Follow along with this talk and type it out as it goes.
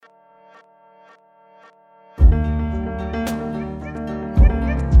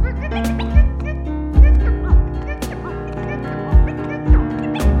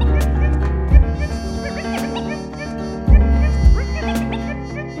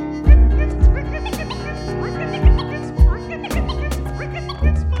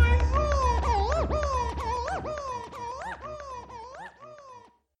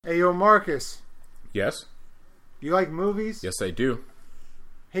Yo, Marcus, Yes? you like movies? Yes, I do.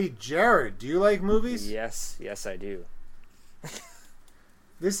 Hey, Jared, do you like movies? Yes, I do.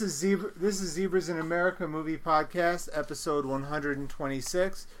 This is Zebras in America Movie Podcast, episode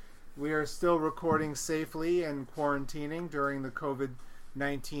 126. We are still recording safely and quarantining during the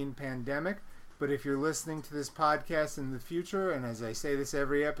COVID-19 pandemic. But if you're listening to this podcast in the future, and as I say this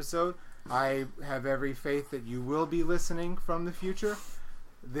every episode, I have every faith that you will be listening from the future.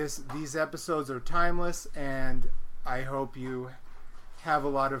 These episodes are timeless, and I hope you have a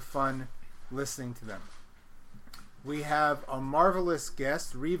lot of fun listening to them. We have a marvelous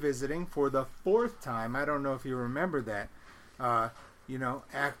guest revisiting for the fourth time. I don't know if you remember that.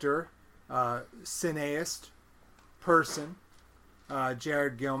 Actor, cineast, person,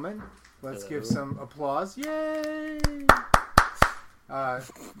 Jared Gilman. Let's give some applause. Yay!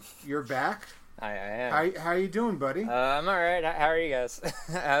 You're back. I am. How you doing, buddy? I'm all right. How are you guys?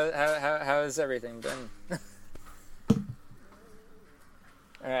 How's everything been?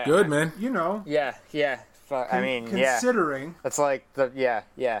 Good, man. You know. Yeah. Considering. That's like yeah.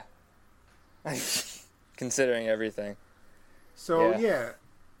 Considering everything. So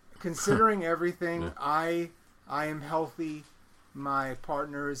considering everything, I am healthy. My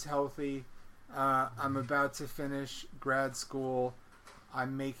partner is healthy. I'm about to finish grad school.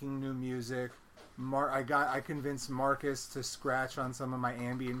 I'm making new music. I convinced Marcus to scratch on some of my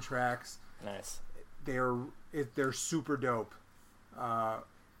ambient tracks. Nice. They're super dope.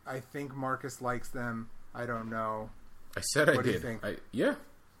 I think Marcus likes them. I don't know. I said I did. What do you think? I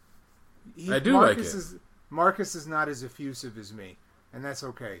do like it. Marcus is not as effusive as me, and that's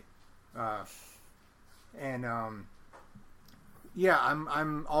okay. I'm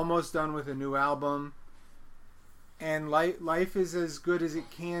almost done with a new album, and life is as good as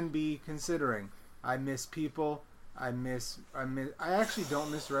it can be considering. I miss people. I actually don't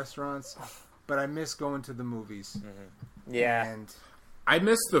miss restaurants, but I miss going to the movies. Mm-hmm. Yeah. And I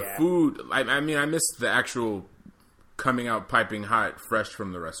miss the food. I miss the actual coming out piping hot, fresh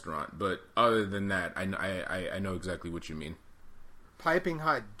from the restaurant. But other than that, I know exactly what you mean. Piping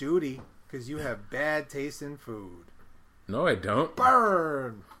hot duty, because you have bad taste in food. No, I don't.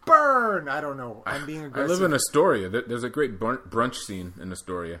 Burn! I don't know. I'm being aggressive. I live in Astoria. There's a great brunch scene in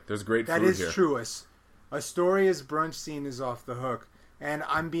Astoria. There's great food here. That is true. Astoria's brunch scene is off the hook. And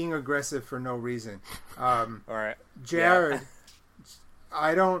I'm being aggressive for no reason. All right. Jared,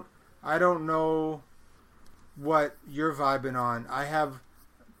 I don't know what you're vibing on.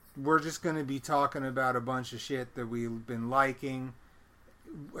 We're just going to be talking about a bunch of shit that we've been liking.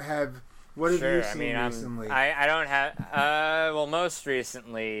 What have you seen recently? I don't have... most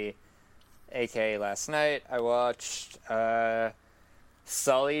recently, aka last night, I watched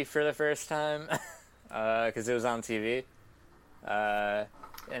Sully for the first time because it was on TV. And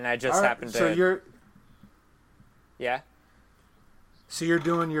I just happened to... So you're... Yeah? So you're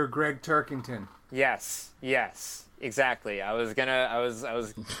doing your Greg Turkington. Yes, exactly. I was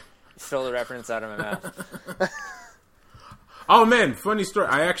stole the reference out of my mouth. Oh man, funny story.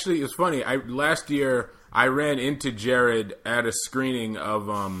 It's funny. Last year I ran into Jared at a screening of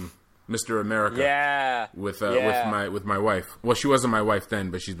Mr. America. Yeah. With my wife. Well, she wasn't my wife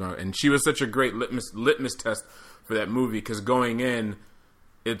then, but she was such a great litmus test for that movie, because going in,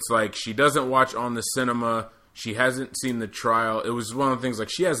 it's like she doesn't watch on the cinema. She hasn't seen the trial. It was one of the things, like,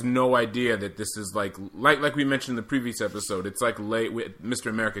 she has no idea that this is like we mentioned in the previous episode. It's like Mr.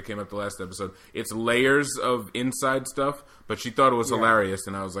 America came up the last episode. It's layers of inside stuff, but she thought it was hilarious,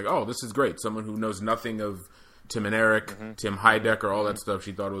 and I was like, oh, this is great. Someone who knows nothing of Tim and Eric, Tim Heidecker, all that stuff.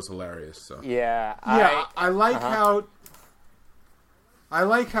 She thought it was hilarious. So I like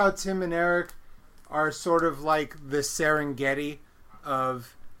how Tim and Eric are sort of like the Serengeti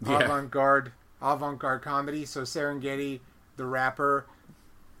of avant-garde comedy. So Serengeti, the rapper,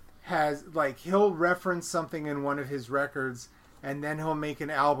 has, like, he'll reference something in one of his records, and then he'll make an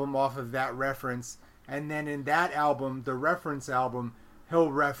album off of that reference, and then in that album, the reference album,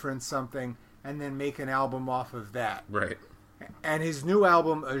 he'll reference something and then make an album off of that. Right. And his new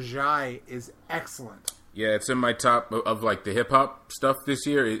album, Ajay, is excellent. Yeah, it's in my top of like the hip hop stuff this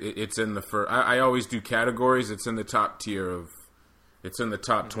year. It's in the first. I always do categories. It's in the top tier of. It's in the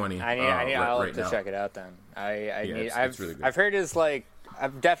top 20. I'll have to check it out then. It's really good. I've heard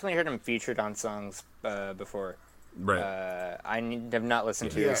I've definitely heard him featured on songs before. Right. I have not listened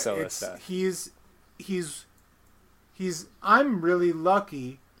to his solo stuff. I'm really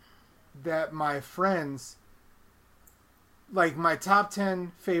lucky that my friends, like my top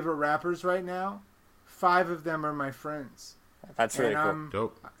 10 favorite rappers right now, 5 of them are my friends. That's really cool.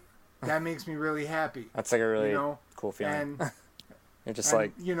 Dope. That makes me really happy. That's like a really cool feeling. You're just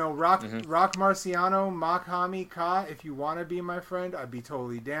like, Rock Marciano, Makhami Ka. If you want to be my friend, I'd be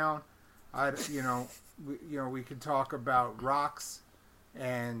totally down. We could talk about rocks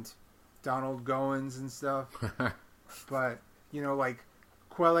and Donald Goins and stuff. But like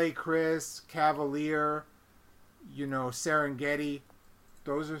Quelle Chris, Cavalier, Serengeti.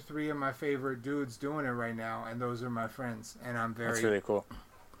 Those are 3 of my favorite dudes doing it right now, and those are my friends. And I'm very. That's really cool.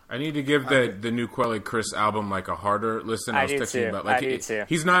 I need to give the new Quelle Chris album like a harder listen. I was texting about like I do too.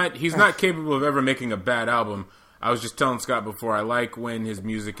 He's not capable of ever making a bad album. I was just telling Scott before, I like when his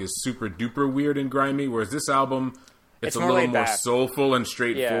music is super duper weird and grimy, whereas this album it's a little more soulful and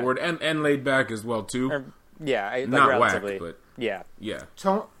straightforward and laid back as well too. Not whack, but yeah.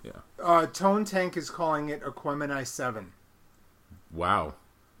 Tone Tank is calling it Aquemini 7. Wow.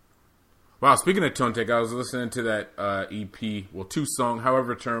 Speaking of Tone Tank, I was listening to that EP, 2-song,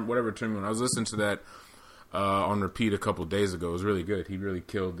 whatever term you want. I was listening to that on repeat a couple days ago. It was really good. He really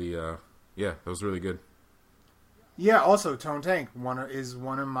killed the. That was really good. Yeah. Also, Tone Tank is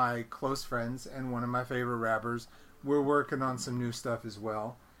one of my close friends and one of my favorite rappers. We're working on some new stuff as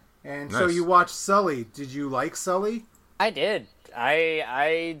well. And nice. So you watched Sully. Did you like Sully? I did.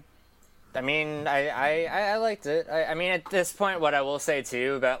 I liked it. I mean, at this point, what I will say,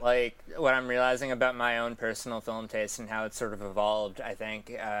 too, about, like, what I'm realizing about my own personal film taste and how it's sort of evolved, I think,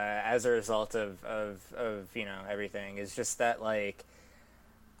 as a result of everything, is just that, like,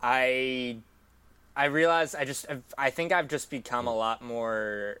 I realize I think I've just become a lot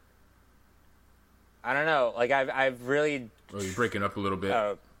more, I don't know, like, I've really... Oh, you're breaking up a little bit.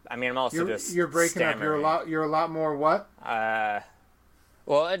 I mean, I'm also You're breaking stammering. Up. You're a lot more what?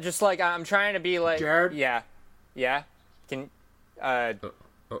 Well, just like I'm trying to be like Jared. Yeah. Can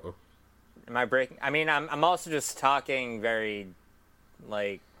Uh-oh. Am I breaking? I mean, I'm also just talking very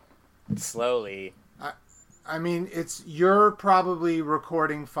like slowly. I mean, you're probably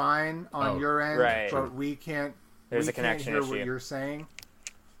recording fine on your end, right. But we can't. There's a connection hear issue. What you're saying.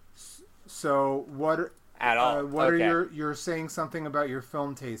 So what? At all? What are you're saying something about your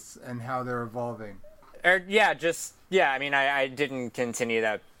film tastes and how they're evolving? I mean, I didn't continue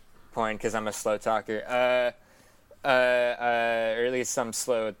that point because I'm a slow talker. Or at least I'm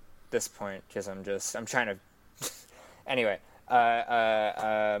slow at this point because I'm trying to. Anyway,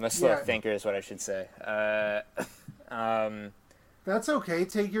 I'm a slow thinker is what I should say. That's okay.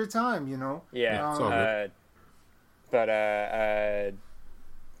 Take your time. Yeah. It's all good.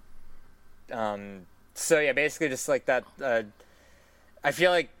 So yeah, basically just like that. I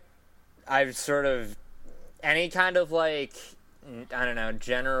feel like I've sort of any kind of like I don't know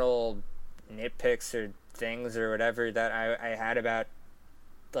general nitpicks or things or whatever that I had about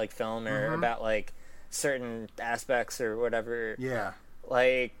like film or about like certain aspects or whatever. Yeah.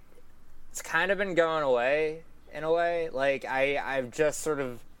 Like it's kind of been going away in a way. Like I've just sort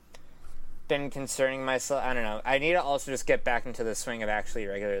of been concerning myself. I don't know. I need to also just get back into the swing of actually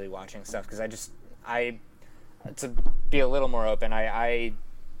regularly watching stuff because to be a little more open, I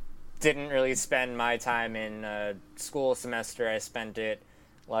didn't really spend my time in school semester. I spent it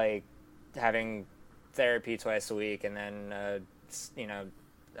like having therapy twice a week, and then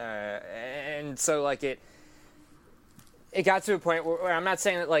and so like it got to a point where I'm not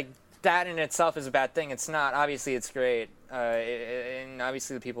saying that like that in itself is a bad thing. It's not. Obviously, it's great, and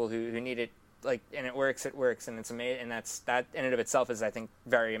obviously the people who need it like and it works, and it's amazing, and that in and of itself is I think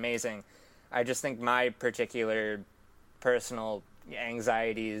very amazing. I just think my particular personal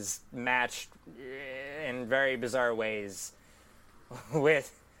anxieties matched in very bizarre ways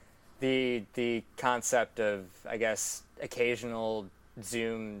with the concept of, I guess, occasional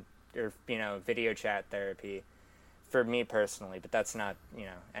Zoom or video chat therapy for me personally, but that's not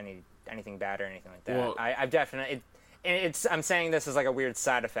anything bad or anything like that. Well, I've definitely I'm saying this is like a weird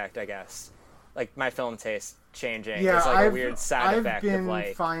side effect, I guess, like my film taste changing is like a weird side effect of like I've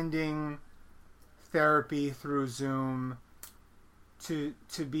been finding therapy through Zoom to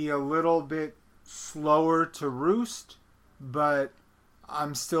be a little bit slower to roost, but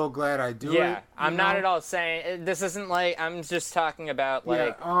I'm still glad I do it. Yeah, I'm not at all saying this isn't like I'm just talking about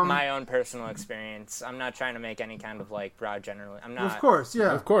like my own personal experience. I'm not trying to make any kind of like broad general. I'm not. Of course,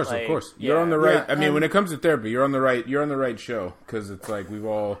 yeah. Of course. You're on the right. I mean, when it comes to therapy, you're on the right show because it's like we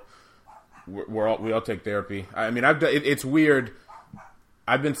all take therapy. I mean, it's weird.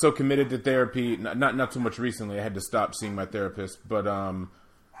 I've been so committed to therapy, not so much recently. I had to stop seeing my therapist, but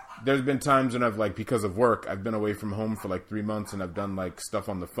there's been times when I've like because of work, I've been away from home for like 3 months, and I've done like stuff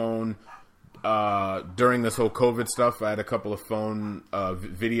on the phone. During this whole COVID stuff, I had a couple of phone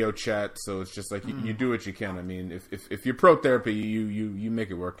video chats, so it's just like you do what you can. I mean, if you're pro therapy, you make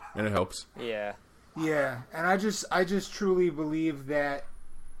it work, and it helps. Yeah. Yeah, and I just truly believe that,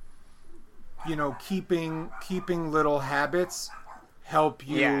 you know, keeping little habits help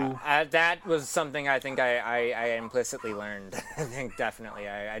you. Yeah, that was something I think I implicitly learned. I think definitely,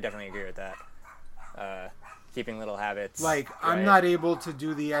 I definitely agree with that. Keeping little habits. Like, right? I'm not able to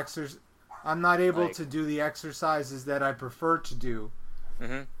do the Like- to do the exercises that I prefer to do,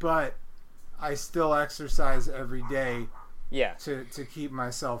 Mhm. but I still exercise every day Yeah. to keep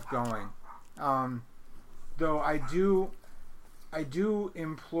myself going. Though I do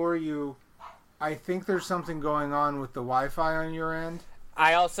implore you. I think there's something going on with the Wi-Fi on your end.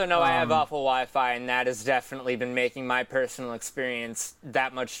 I also know I have awful Wi-Fi, and that has definitely been making my personal experience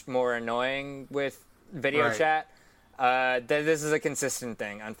that much more annoying with video Right. chat. This is a consistent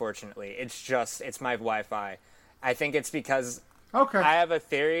thing, unfortunately. It's my Wi-Fi. I think it's because Okay. I have a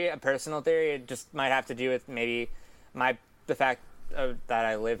personal theory. It just might have to do with maybe the fact that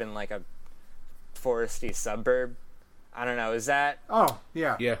I live in like a foresty suburb. I don't know. Is that Oh,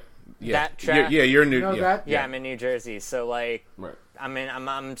 yeah. Yeah. That track- You're new. You know that? yeah? I'm in New Jersey, so like Right.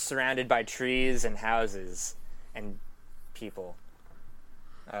 I'm surrounded by trees and houses and people.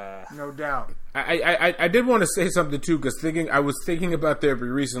 No doubt. I did want to say something too, because I was thinking about therapy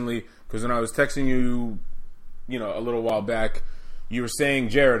recently, because when I was texting you, you know, a little while back, you were saying,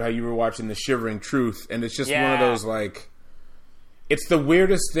 Jared, how you were watching The Shivering Truth, and it's just one of Yeah. those, like, it's the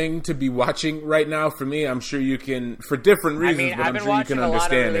weirdest thing to be watching right now for me. I'm sure you can, for different reasons, I mean, but I've I'm been sure you watching can a lot of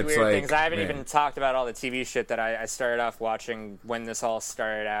understand. really It's weird like, things. I haven't man. even talked about all the TV shit that I started off watching when this all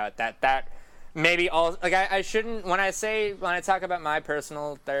started out. That maybe all like I shouldn't when I talk about my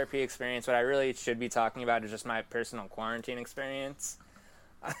personal therapy experience. What I really should be talking about is just my personal quarantine experience.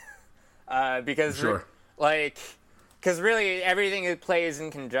 Because Sure. because really everything plays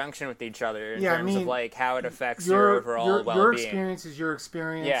in conjunction with each other in Yeah, I terms of mean, like how it affects your overall your well-being. experience is your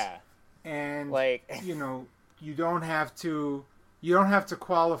experience. Yeah, And like you know, you don't have to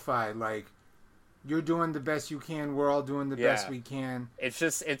qualify. Like, you're doing the best you can. We're all doing the best Yeah. we can. it's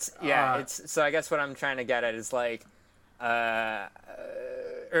just it's so I guess what I'm trying to get at is like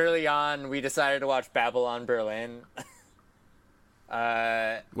early on we decided to watch Babylon Berlin.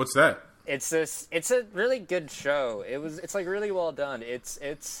 What's that? It's a really good show. It's like really well done.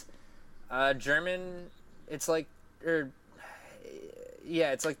 It's German. It's like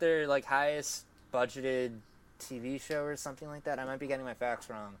it's like their like highest budgeted TV show or something like that. I might be getting my facts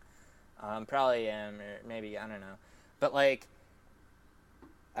wrong. Probably am, or maybe I don't know. But like,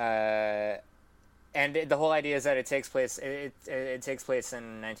 and the whole idea is that it takes place. It takes place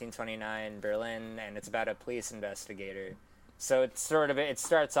in 1929 Berlin, and it's about a police investigator. So it's sort of it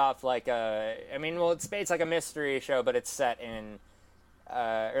starts off like it's like a mystery show, but it's set in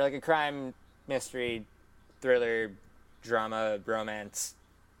or like a crime mystery thriller drama romance,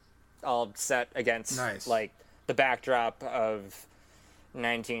 all set against Nice. like the backdrop of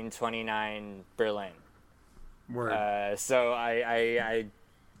 1929 Berlin. Word. So I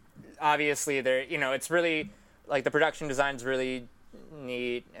obviously there it's really like the production design's really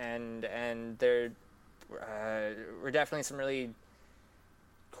neat and there were definitely some really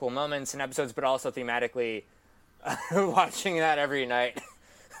cool moments and episodes, but also thematically watching that every night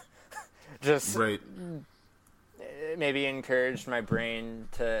just Right. maybe encouraged my brain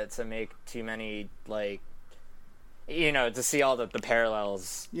to make too many like to see all the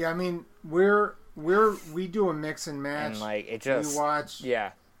parallels Yeah, I mean, we do a mix and match. and like it just we watch.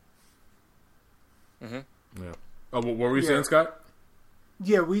 yeah. Yeah. Oh, what were you Yeah. saying, Scott?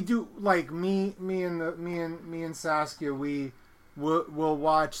 Yeah, we do. Like me and Saskia, we'll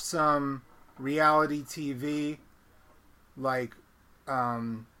watch some reality TV, like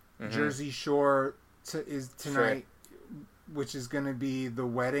Jersey Shore is tonight, which is going to be The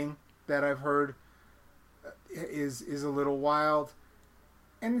Wedding that I've heard is a little wild,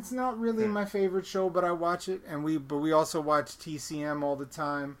 and it's not really my favorite show, but I watch it, and we also watch TCM all the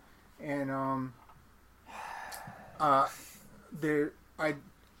time, and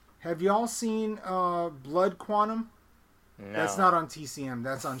have y'all seen Blood Quantum? No, That's not on TCM.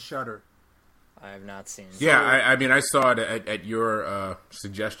 That's on Shudder. I have not seen. Yeah, I mean, I saw it at your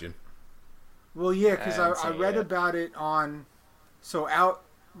suggestion. Well, yeah, because I haven't I seen it read yet. about it on. So out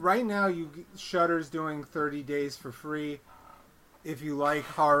right now, Shudder's doing 30 days for free. If you like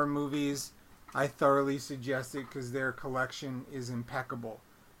horror movies, I thoroughly suggest it because their collection is impeccable.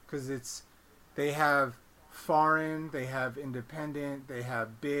 Because they have foreign, they have independent, they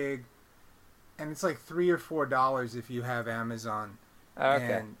have big, and it's like $3 or $4 if you have Amazon.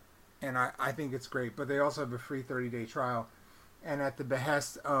 Okay. And I think it's great. But they also have a free 30-day trial. And at the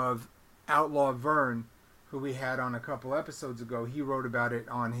behest of Outlaw Vern, who we had on a couple episodes ago, he wrote about it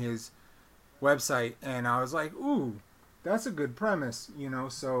on his website, and I was like, ooh, that's a good premise, you know.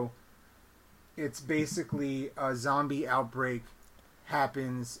 So it's basically a zombie outbreak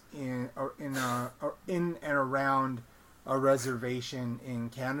happens in and around a reservation in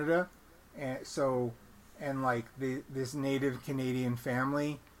Canada, and like this native Canadian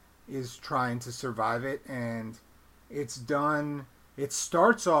family is trying to survive it, and it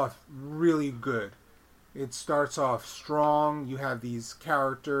starts off really good. It starts off strong. You have these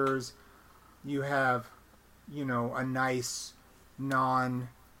characters, you have, you know, a nice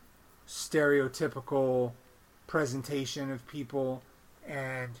non-stereotypical presentation of people,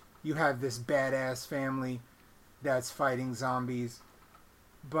 and you have this badass family that's fighting zombies.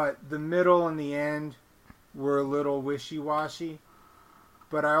 But the middle and the end were a little wishy-washy.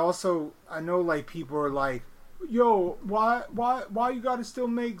 But I know like people are like, yo, why you gotta still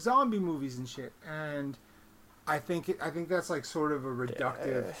make zombie movies and shit? And I think that's like sort of a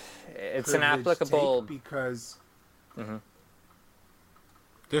reductive. It's an applicable because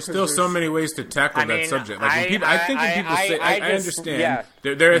there's still so many ways to tackle that subject. Like when people say, I understand. Yeah.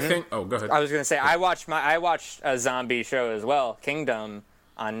 They're a thing. Oh, go ahead. I was gonna say I watched a zombie show as well, Kingdom,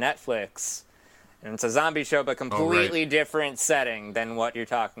 on Netflix, and it's a zombie show but completely different setting than what you're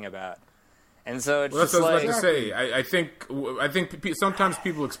talking about. And so it's that's just what I was like, about to say. I think sometimes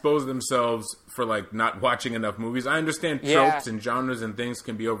people expose themselves for like not watching enough movies. I understand tropes and genres and things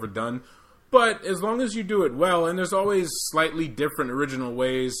can be overdone, but as long as you do it well, and there's always slightly different original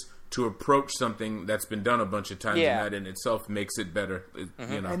ways to approach something that's been done a bunch of times, and that in itself makes it better.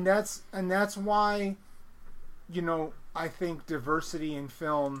 You know, and that's why, you know, I think diversity in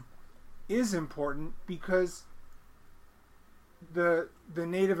film is important, because the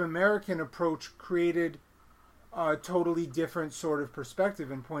Native American approach created a totally different sort of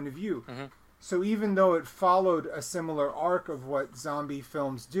perspective and point of view. So even though it followed a similar arc of what zombie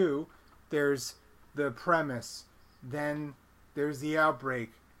films do, there's the premise, then there's the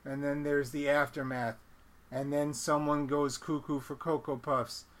outbreak, and then there's the aftermath, and then someone goes cuckoo for Cocoa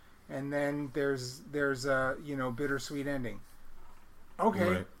Puffs, and then there's a, you know, bittersweet ending. Okay,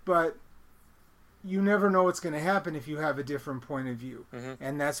 right. But you never know what's going to happen if you have a different point of view,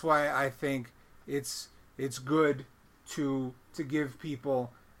 and that's why I think it's good to give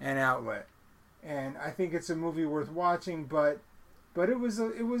people an outlet, and I think it's a movie worth watching. But it was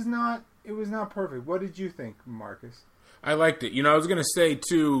not perfect. What did you think, Marcus? I liked it. You know, I was going to say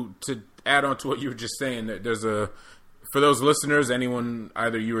too, to add on to what you were just saying, that there's for those listeners, anyone,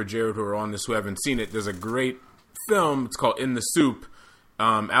 either you or Jared who are on this who haven't seen it, there's a great film. It's called In the Soup.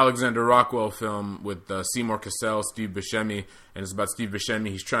 Alexander Rockwell film with Seymour Cassel, Steve Buscemi, and it's about Steve Buscemi.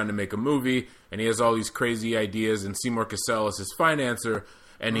 He's trying to make a movie, and he has all these crazy ideas, and Seymour Cassel is his financer,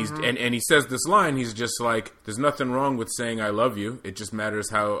 and he's and he says this line. He's just like, "There's nothing wrong with saying I love you. It just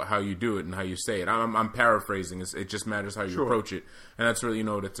matters how you do it and how you say it." I'm paraphrasing. It just matters how you approach it, and that's really, you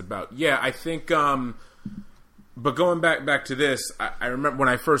know, what it's about. Yeah, I think. But going back to this, I remember when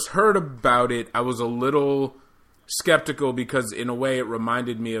I first heard about it, I was a little skeptical, because in a way it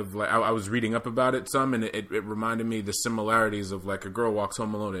reminded me of, like, I was reading up about it some, and it reminded me of the similarities of like A Girl Walks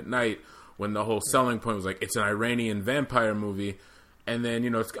Home Alone at Night, when the whole selling point was like, it's an Iranian vampire movie, and then, you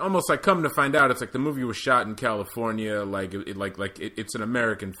know, it's almost like, come to find out, it's like the movie was shot in California, like it's an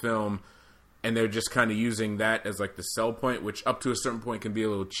American film, and they're just kind of using that as like the sell point, which up to a certain point can be a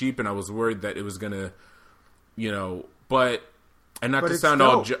little cheap, and I was worried that it was gonna, you know, but. And not to sound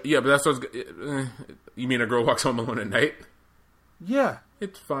all... but that's what... you mean A Girl Walks Home Alone at Night? Yeah.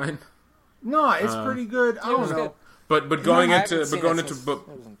 It's fine. No, it's pretty good. I don't know. But going into... It was in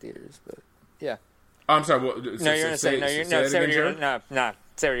theaters, but... Yeah. Oh, I'm sorry. What, you're going to say... Say what you're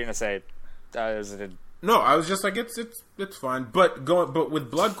going to say. No, I was just like, it's fine. But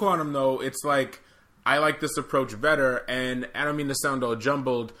with Blood Quantum, though, it's like, I like this approach better, and I don't mean to sound all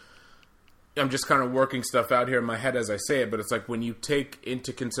jumbled. I'm just kind of working stuff out here in my head as I say it, but it's like when you take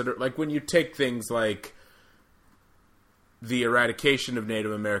into when you take things like the eradication of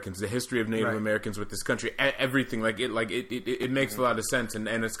Native Americans, the history of Native Americans with this country, everything, it makes a lot of sense, and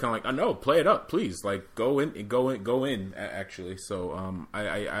it's kind of like, oh no, play it up, please, like go in. Actually, so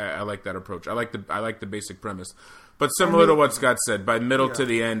I like that approach. I like the basic premise. But similar to what Scott said, by middle to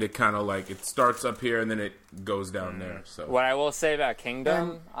the end, it kind of like, it starts up here and then it goes down there. So what I will say about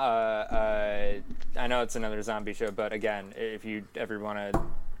Kingdom, I know it's another zombie show, but again, if you ever want to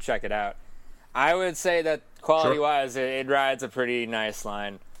check it out, I would say that quality-wise, it rides a pretty nice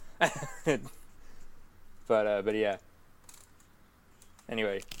line. But yeah.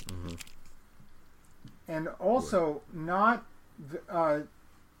 Anyway. And also, not...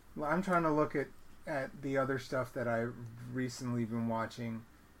 I'm trying to look at the other stuff that I've recently been watching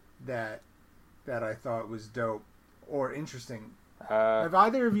that that I thought was dope or interesting. Uh, Have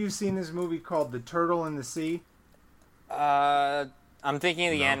either of you seen this movie called The Turtle in the Sea? I'm thinking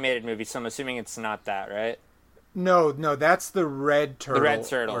of the No. animated movie, so I'm assuming it's not that, right? No, that's the Red Turtle. The Red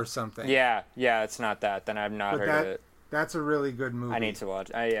Turtle or something. Yeah, it's not that. Then I've not But heard of it. that's a really good movie. I need to watch.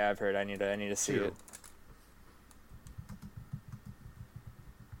 Yeah, I've heard. I need to see Too. it.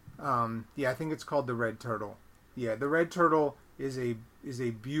 Yeah, I think it's called The Red Turtle. Yeah, The Red Turtle is a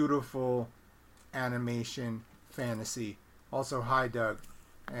beautiful animation fantasy. Also, hi Doug,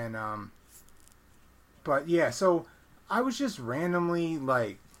 and but yeah, so I was just randomly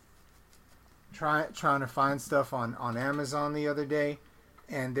like trying to find stuff on Amazon the other day,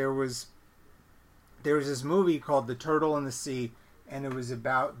 and there was this movie called The Turtle in the Sea, and it was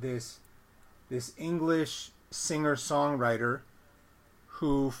about this English singer-songwriter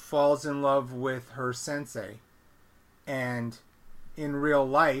who falls in love with her sensei, and in real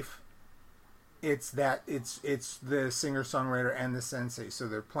life it's the singer-songwriter and the sensei, so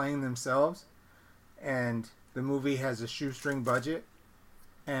they're playing themselves, and the movie has a shoestring budget,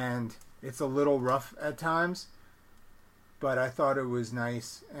 and it's a little rough at times, but I thought it was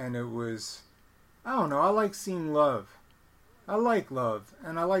nice, and it was, I don't know, I like seeing love. I like love,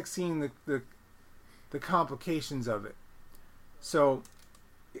 and I like seeing the complications of it. So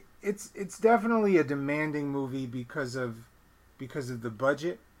it's definitely a demanding movie because of the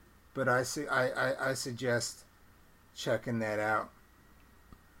budget, but I suggest checking that out.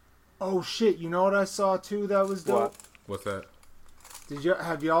 Oh shit! You know what I saw too? That was dope. What's that?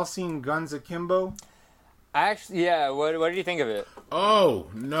 Have y'all seen Guns Akimbo? Actually, yeah. What did you think of it? Oh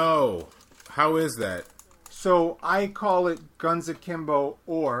no! How is that? So I call it Guns Akimbo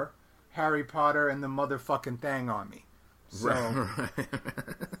or Harry Potter and the motherfucking thing on me. So Right.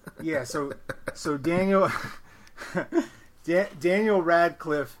 yeah, so Daniel Daniel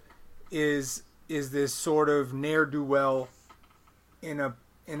Radcliffe is this sort of ne'er-do-well in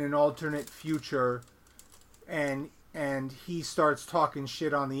an alternate future, and he starts talking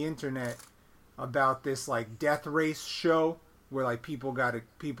shit on the internet about this like death race show where like people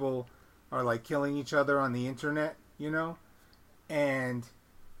are like killing each other on the internet, you know, and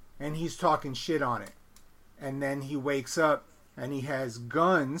he's talking shit on it, and then he wakes up and he has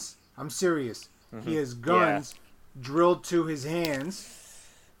guns. I'm serious. Mm-hmm. He has guns drilled to his hands,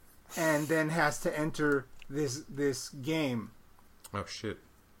 and then has to enter this game. Oh shit!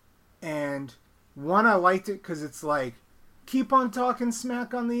 And one, I liked it because it's like, keep on talking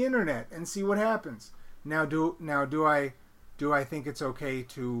smack on the internet and see what happens. Now do I think it's okay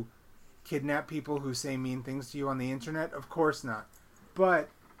to kidnap people who say mean things to you on the internet? Of course not. But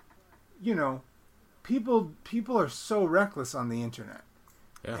you know, people are so reckless on the internet.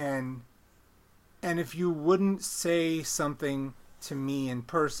 Yeah. And if you wouldn't say something to me in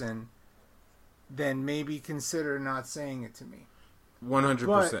person, then maybe consider not saying it to me.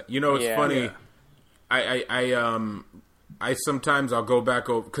 100%. You know, it's funny. Yeah. I sometimes I'll go back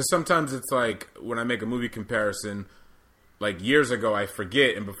over, because sometimes it's like when I make a movie comparison, like years ago I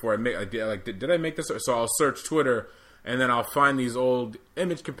forget, and before I make did I make this? So I'll search Twitter, and then I'll find these old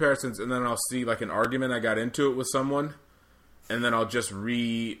image comparisons, and then I'll see like an argument I got into it with someone, and then I'll just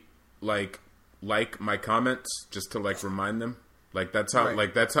like my comments just to like remind them. Like that's how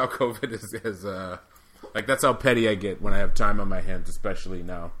that's how COVID is like that's how petty I get when I have time on my hands, especially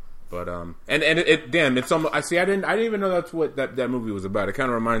now. But and it's almost, I didn't even know that's what that movie was about. It kind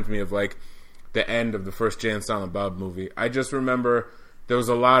of reminds me of like the end of the first Jay and Silent Bob movie. I just remember there was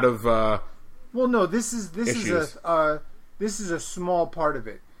a lot of well, no, this is issues. a small part of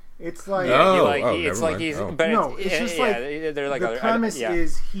it. It's like it's like he's oh. but no, it's just like they're like the other, premise yeah.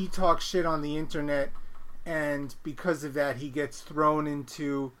 is he talks shit on the internet, and because of that he gets thrown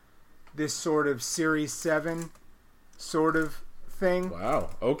into this sort of Series 7 sort of thing.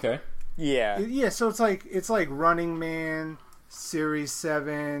 Wow. Okay. Yeah. So it's like Running Man, Series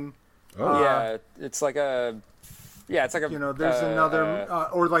 7. Oh. Yeah, it's like a You know, there's another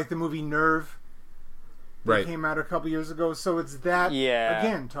or like the movie Nerve. Right. Came out a couple years ago, so it's that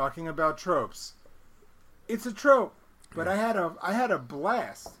again talking about tropes. It's a trope, but I had a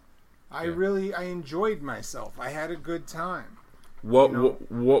blast. I enjoyed myself. I had a good time. What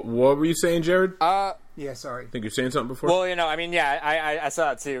were you saying, Jared? Yeah, sorry. I think you're saying something before. Well, you know, I mean, yeah, I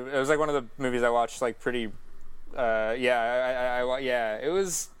saw it too. It was like one of the movies I watched, like pretty. It was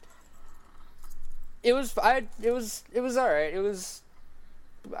all right. It was.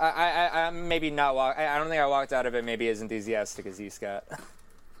 I maybe not walk. I don't think I walked out of it maybe as enthusiastic as you, Scott.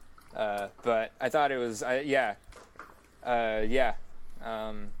 But I thought it was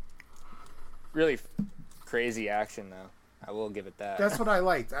really crazy action though. I will give it that. That's what I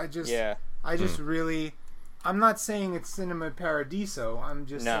liked. I just I just really, I'm not saying it's Cinema Paradiso. I'm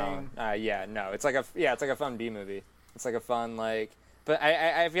just saying. It's like a fun B movie. It's like a fun But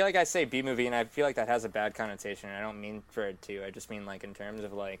I feel like I say B movie, and I feel like that has a bad connotation. And I don't mean for it to. I just mean in terms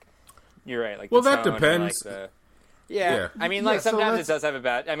of you're right. Well, that depends. Yeah, I mean, sometimes it does have a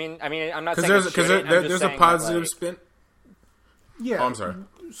bad. I mean, I'm not saying because there's a positive spin. Yeah. Oh, I'm sorry.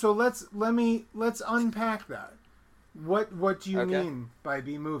 So let's unpack that. What do you mean by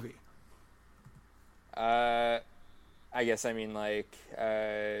B movie? I guess I mean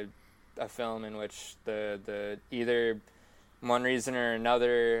a film in which the either one reason or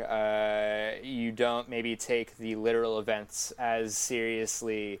another you don't maybe take the literal events as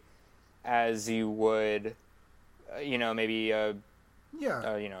seriously as you would. Maybe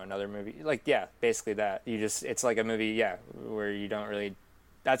another movie. Basically that. It's like a movie, where you don't really.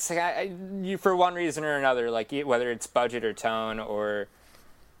 That's you for one reason or another, whether it's budget or tone or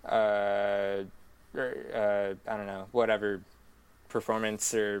I don't know, whatever,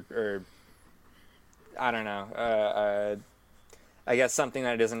 performance or I don't know. I guess something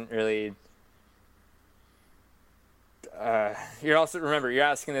that isn't really. You're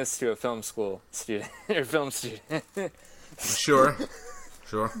asking this to a film school student or film student. Sure.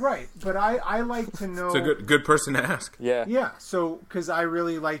 Right, but I like to know. It's a good person to ask. Yeah. Yeah. So, because I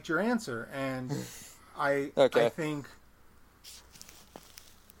really liked your answer, and I think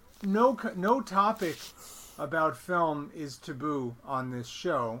no topic about film is taboo on this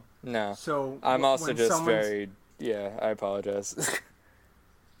show. No. So I'm also just very. Yeah, I apologize.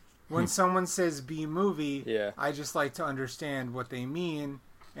 When someone says B movie, I just like to understand what they mean,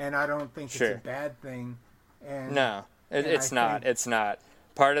 and I don't think it's a bad thing. And no, it's not. It's not.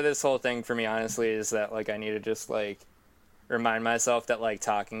 Part of this whole thing for me, honestly, is that I need to just remind myself that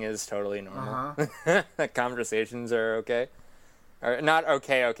talking is totally normal. That conversations are okay, or not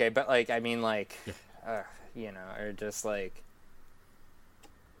okay, but I mean or just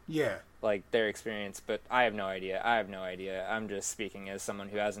their experience, but I have no idea. I'm just speaking as someone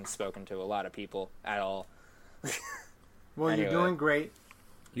who hasn't spoken to a lot of people at all. Well, anyway. You're doing great.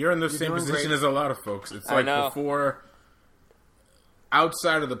 You're in the same position as a lot of folks. It's before,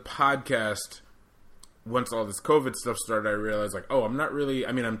 outside of the podcast, once all this COVID stuff started, I realized I'm not really,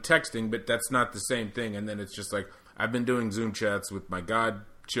 I'm texting, but that's not the same thing. And then it's just I've been doing Zoom chats with my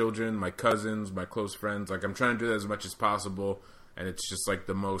godchildren, my cousins, my close friends. I'm trying to do that as much as possible. And it's just it's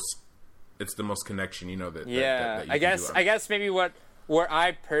the most connection, that you I guess maybe where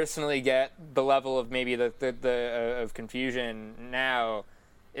I personally get the level of maybe the of confusion now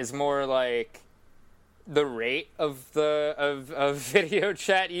is more the rate of video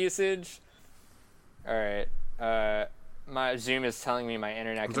chat usage. All right, my Zoom is telling me my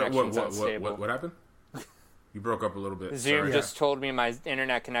internet connection is unstable. What happened? You broke up a little bit. Zoom just told me my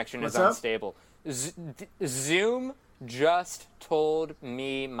internet connection is unstable. Zoom just told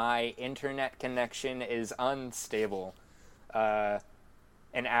me my internet connection is unstable. An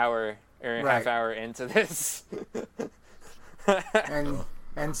hour or a half hour into this.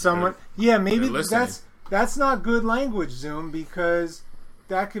 and someone maybe that's not good language, Zoom, because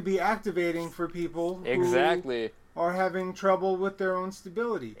that could be activating for people who are having trouble with their own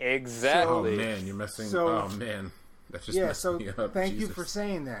stability. Exactly. Oh man, you're messing. Oh man, that's just messing me up. Thank you for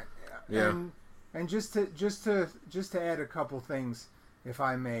saying that. Yeah. And just to add a couple things, if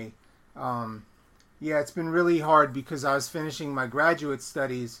I may, it's been really hard because I was finishing my graduate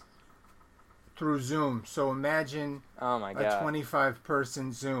studies through Zoom. So imagine a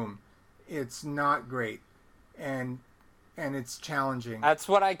 25-person Zoom. It's not great, and it's challenging. That's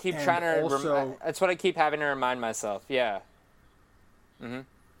what I keep that's what I keep having to remind myself. Yeah. Mm-hmm.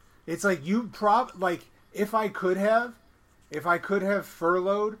 It's if I could have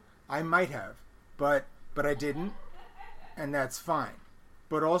furloughed, I might have. But I didn't, and that's fine.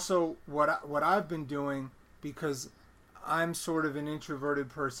 But also, what I've been doing, because I'm sort of an introverted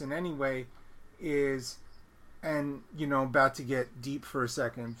person anyway, is, and about to get deep for a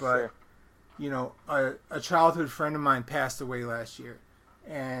second, but a childhood friend of mine passed away last year,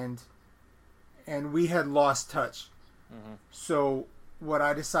 and we had lost touch. Mm-hmm. So what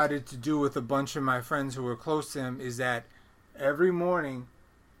I decided to do with a bunch of my friends who were close to him is that every morning,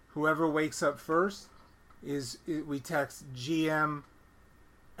 whoever wakes up first we text GMLYG,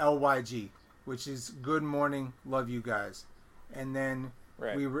 which is good morning, love you guys, and then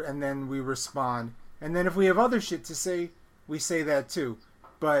we respond, and then if we have other shit to say, we say that too,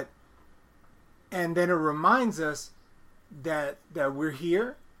 and then it reminds us that we're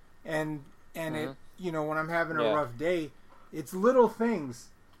here, and it when I'm having a rough day, it's little things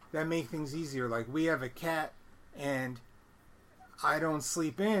that make things easier. We have a cat, and I don't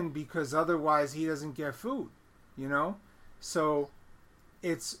sleep in because otherwise he doesn't get food, you know? So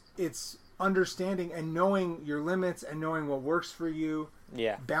it's understanding and knowing your limits and knowing what works for you.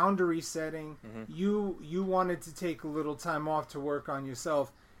 Yeah. Boundary setting. You wanted to take a little time off to work on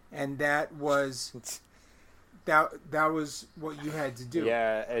yourself, and that was that was what you had to do.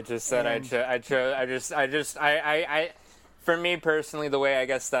 Yeah, it just said I for me personally, the way I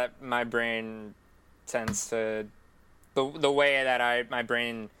guess that my brain tends to the way that my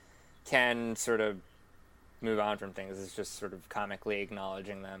brain can sort of move on from things is just sort of comically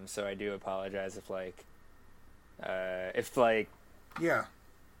acknowledging them. So I do apologize if Yeah.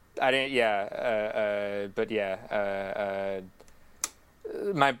 I didn't. Yeah. But yeah.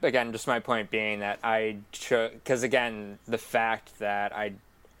 My point being that I chose, because again, the fact that I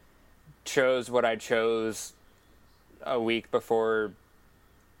chose what I chose a week before,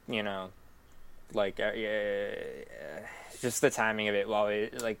 you know, like just the timing of it.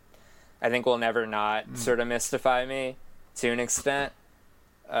 I think will never not sort of mystify me to an extent,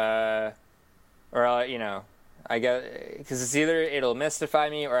 or you know, I get, because it's either it'll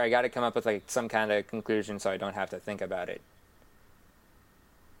mystify me or I got to come up with like some kind of conclusion so I don't have to think about it.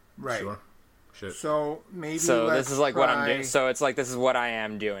 Right. Sure. Shit. So maybe. So let's this is like try... what I'm doing. So it's like this is what I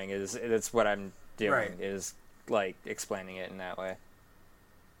am doing. It's what I'm doing. Right. Is like explaining it in that way.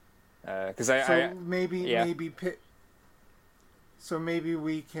 Because So maybe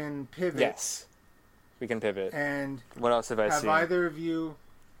we can pivot. Yes, we can pivot. And what else have I seen?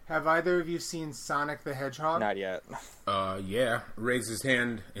 Have either of you seen Sonic the Hedgehog? Not yet. Yeah. Raised his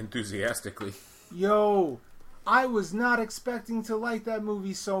hand enthusiastically. Yo, I was not expecting to like that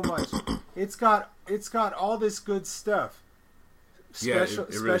movie so much. It's got all this good stuff. It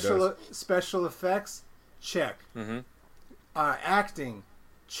really does. Special effects, check. Mm-hmm. Acting,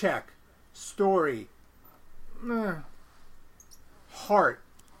 check. Story, heart,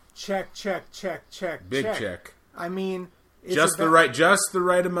 check. Big check. I mean, it's just the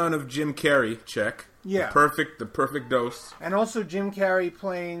right amount of Jim Carrey, check. Yeah. The perfect dose. And also Jim Carrey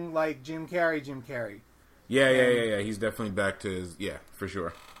playing like Jim Carrey. Yeah. He's definitely back to his, for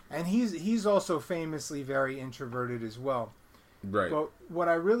sure. And he's also famously very introverted as well. Right. But what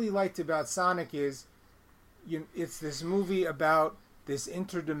I really liked about Sonic is, it's this movie about this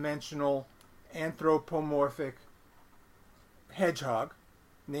interdimensional anthropomorphic hedgehog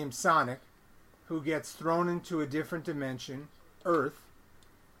named Sonic who gets thrown into a different dimension, Earth,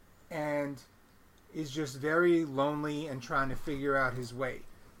 and is just very lonely and trying to figure out his way.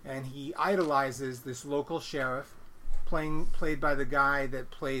 And he idolizes this local sheriff, played by the guy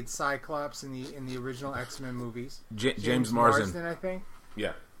that played Cyclops in the original X-Men movies, James Marsden, I think.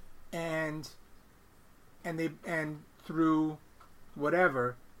 Yeah. And through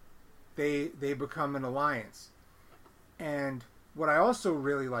whatever, they become an alliance. And what I also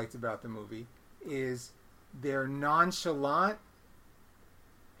really liked about the movie is their nonchalant,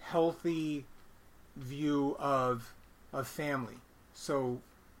 healthy view of family. So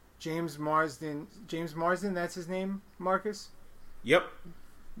James Marsden, that's his name, Marcus? Yep.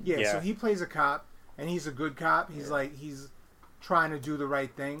 Yeah, so he plays a cop, and he's a good cop. He's he's trying to do the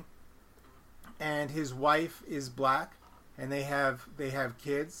right thing. And his wife is black, and they have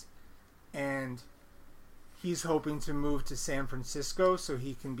kids, and he's hoping to move to San Francisco so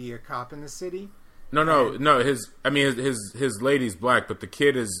he can be a cop in the city. No. His lady's black, but the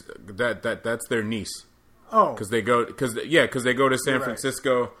kid is that's their niece. Oh, because they go to San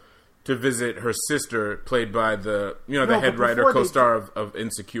Francisco to visit her sister, played by the head writer, co-star of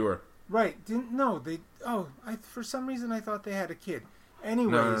Insecure. Right? For some reason I thought they had a kid.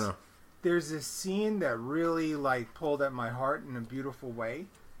 Anyways, No. There's this scene that really pulled at my heart in a beautiful way.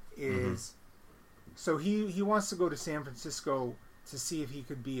 So he wants to go to San Francisco to see if he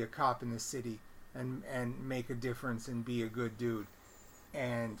could be a cop in the city and make a difference and be a good dude.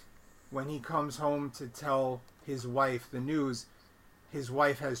 And when he comes home to tell his wife the news, his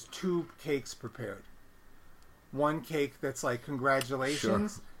wife has 2 cakes prepared. One cake that's like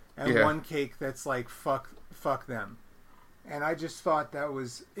congratulations, and one cake that's like fuck them. And I just thought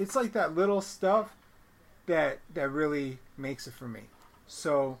it's like that little stuff that really makes it for me.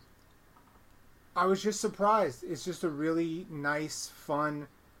 So I was just surprised. It's just a really nice, fun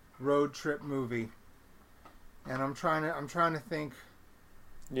road trip movie. And I'm trying to think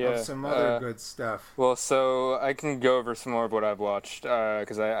of some other good stuff. Well, so I can go over some more of what I've watched,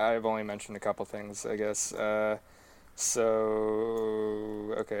 because I've only mentioned a couple things, I guess. Okay.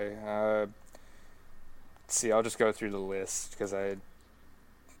 Let's see, I'll just go through the list, because I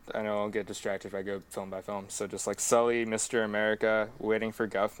know I'll get distracted if I go film by film. So just like Sully, Mr. America, Waiting for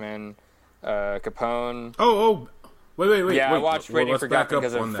Guffman, Capone. Oh, Wait. Yeah, I wait. watched Waiting let's for back Guffman up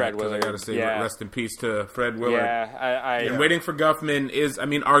because of on Fred that, 'cause Willard. I gotta say Yeah. rest in peace to Fred Willard. Yeah, And Waiting for Guffman is, I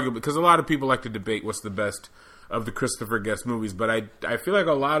mean, arguably, because a lot of people like to debate what's the best of the Christopher Guest movies, but I feel like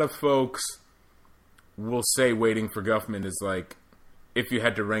a lot of folks will say Waiting for Guffman is like, if you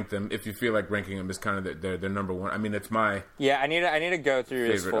had to rank them, if you feel like ranking them is kind of their number one. I mean, it's my I need to go through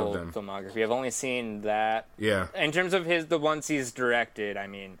his favorite full of them. filmography. I've only seen that. yeah. In terms of the ones he's directed, I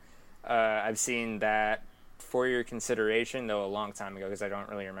mean, I've seen that For Your Consideration, though a long time ago because I don't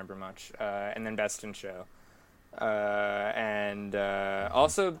really remember much, and then Best in Show, and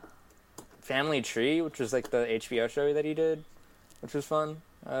also Family Tree, which was like the HBO show that he did, which was fun.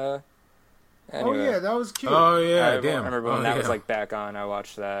 Anyway. Oh yeah, that was cute. Oh yeah, I damn. remember when Oh, that yeah. was like back on. I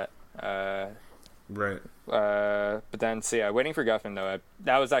watched that. Right. But then, Waiting for Guffman though.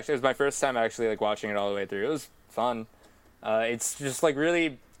 That was it was my first time actually like watching it all the way through. It was fun. It's just like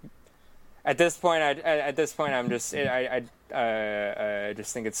really. At this point, I'm just I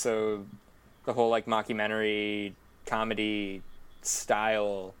just think it's so the whole like mockumentary comedy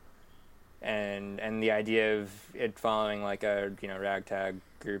style, and the idea of it following like a ragtag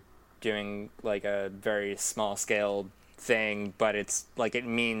group doing like a very small scale thing, but it's like it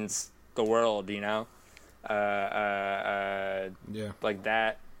means the world, Yeah. like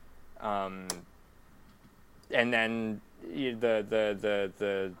that, and then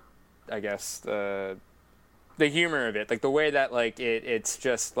the I guess the humor of it, like the way that like it's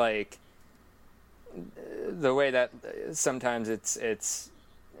just like the way that sometimes it's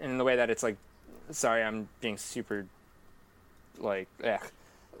and the way that it's like, sorry, I'm being super like I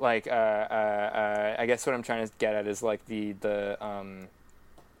guess what I'm trying to get at is like the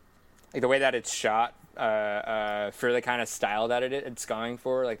like the way that it's shot for the kind of style that it's going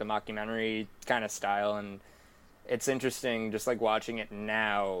for, like the mockumentary kind of style. And it's interesting just like watching it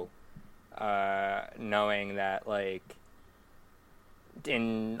now, knowing that like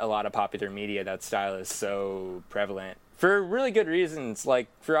in a lot of popular media that style is so prevalent for really good reasons, like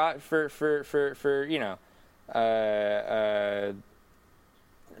for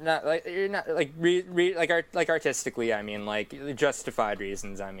not like you're not like like artistically, I mean, like justified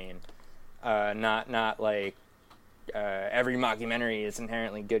reasons, I mean, not like every mockumentary is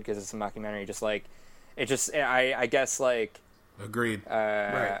inherently good because it's a mockumentary. Just like it just I guess like Agreed.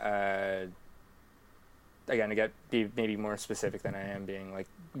 Right. Again, to be maybe more specific than I am being, like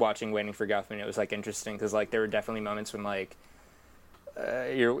watching Waiting for Guffman, it was like interesting because like there were definitely moments when like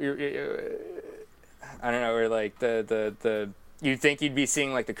you're I don't know, where like the you think you'd be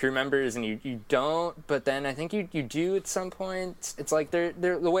seeing like the crew members and you don't, but then I think you do at some point. It's like they're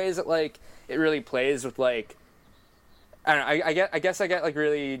the ways that like it really plays with like I don't know, I guess I get like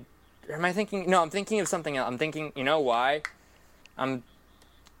really, am I thinking, no, I'm thinking of something else. I'm thinking, you know why?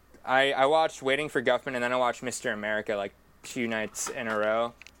 I watched Waiting for Guffman and then I watched Mr. America like 2 nights in a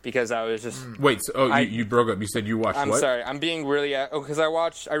row because I was just Wait, so, you broke up. You said you watched I'm what? sorry. I'm being really because I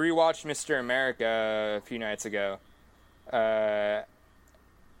rewatched Mr. America a few nights ago. After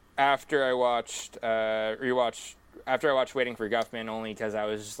I watched Waiting for Guffman, only because I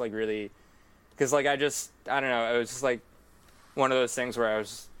was just like really, because like I don't know, it was just like one of those things where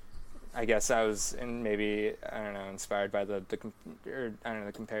I guess I was maybe I don't know, inspired by the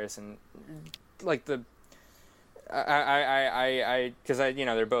comparison, like the because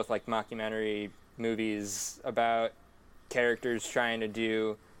they're both like mockumentary movies about characters trying to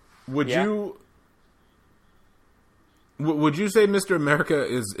do. Would you say Mr. America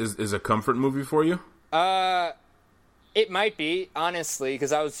is a comfort movie for you? It might be, honestly,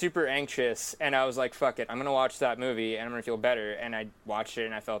 because I was super anxious and I was like, fuck it, I'm going to watch that movie and I'm going to feel better. And I watched it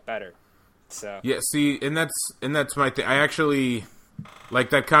and I felt better. So Yeah, see, and that's my thing. I actually like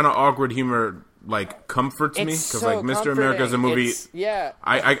that kind of awkward humor, like comforts me it's because so like Mr. America is a movie. Yeah.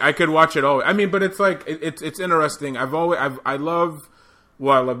 I could watch it all. I mean, but it's like it's interesting. I love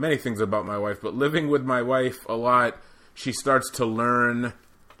many things about my wife, but living with my wife a lot, she starts to learn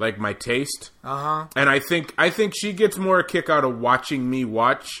like my taste. And I think she gets more a kick out of watching me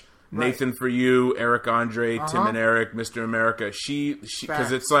watch Nathan For You, Eric Andre, Tim and Eric, Mr. America. She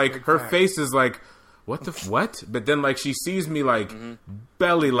because it's like Big her facts. face is like what? But then like she sees me like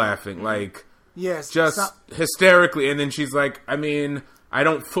belly laughing, like Yes, just hysterically, and then she's like, I mean, I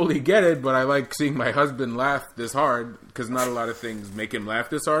don't fully get it, but I like seeing my husband laugh this hard because not a lot of things make him laugh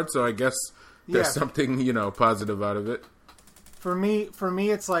this hard. So I guess there's Yeah. something positive out of it. For me,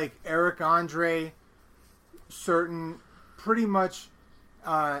 it's like Eric Andre, certain, pretty much,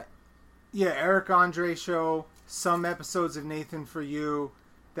 Eric Andre show, some episodes of Nathan For You,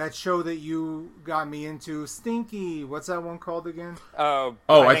 that show that you got me into, Stinky. What's that one called again?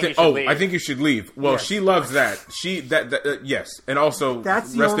 I think you should leave. Well, Yes. she loves that. Yes, and also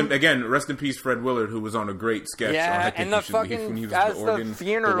That's rest in peace, Fred Willard, who was on a great sketch. Yeah, on I Think and You the Should fucking- Leave when he was as the the organ,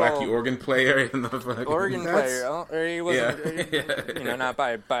 funeral- the wacky organ player, and the fucking Organ That's- player, or he wasn't, you know, not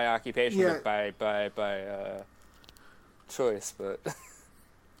by occupation, Yeah. but by choice, but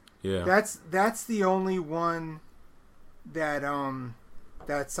yeah. That's the only one that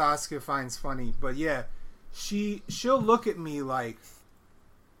that Saskia finds funny. But yeah, she'll look at me like,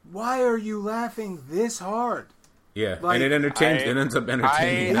 "Why are you laughing this hard?" Yeah, Like, and it ends up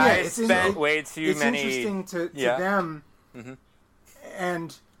entertaining. Yeah, I it's spent way too it's many. interesting to Yeah. them,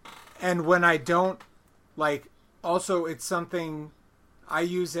 and when I don't, like, also it's something I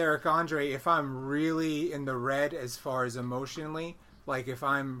use Eric Andre if I'm really in the red as far as emotionally, like if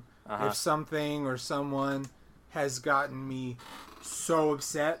something or someone has gotten me so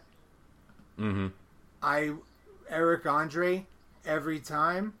upset, Eric Andre every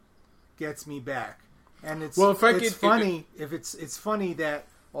time gets me back. And it's funny that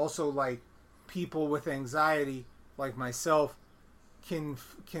also, like, people with anxiety like myself can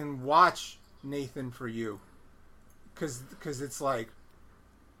watch Nathan For You, because it's like,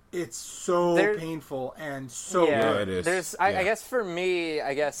 it's so painful and so Yeah, it is. I guess for me,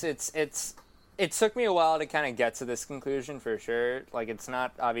 it took me a while to kind of get to this conclusion for sure. Like, it's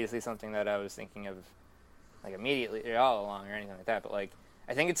not obviously something that I was thinking of like immediately or all along or anything like that. But like,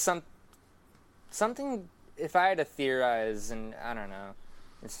 I think it's something. If I had to theorize, and I don't know,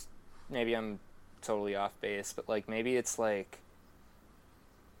 it's maybe I'm totally off base, but like maybe it's like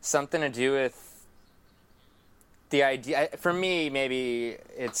something to do with the idea. For me, maybe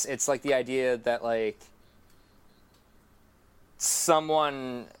it's like the idea that like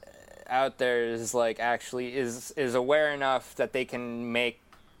someone out there is like actually is aware enough that they can make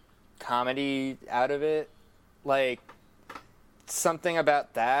comedy out of it, like something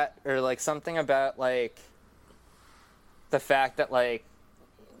about that, or like something about like the fact that, like,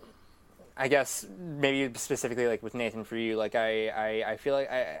 I guess maybe specifically like with Nathan For You, like I feel like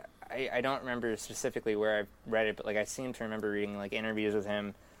I don't remember specifically where I read it, but like I seem to remember reading like interviews with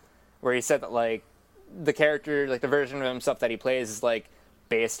him where he said that like the character, like the version of himself that he plays is like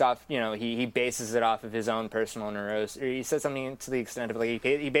based off, you know, he bases it off of his own personal neurosis. Or he said something to the extent of like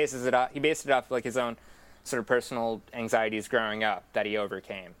he based it off like his own sort of personal anxieties growing up that he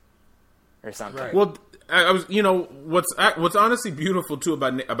overcame, or something. Right. Well, I was, you know, what's honestly beautiful too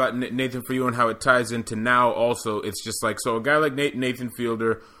about Nathan For You and how it ties into now. Also, it's just like, so a guy like Nathan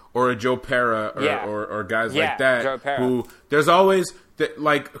Fielder or a Joe Pera or guys like that, who there's always that,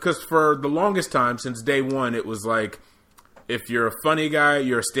 like, because for the longest time since day one, it was like, if you're a funny guy,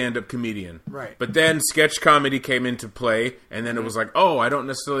 you're a stand-up comedian. Right. But then sketch comedy came into play, and then it was like, oh, I don't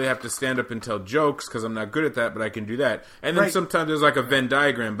necessarily have to stand up and tell jokes because I'm not good at that, but I can do that. And then sometimes there's like a Venn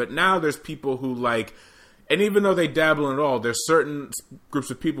diagram. But now there's people who like, and even though they dabble in it all, there's certain groups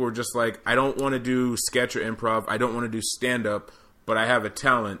of people who are just like, I don't want to do sketch or improv. I don't want to do stand-up, but I have a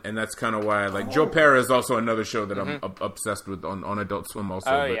talent, and that's kind of why I like. Joe Pera is also another show that I'm obsessed with on Adult Swim also.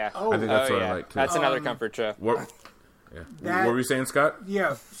 Oh, but yeah. I think that's what I like too. That's another comfort show. What were you saying, Scott?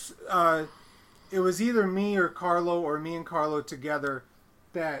 Yeah, it was either me or Carlo, or me and Carlo together,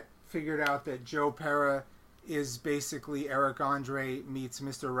 that figured out that Joe Pera is basically Eric Andre meets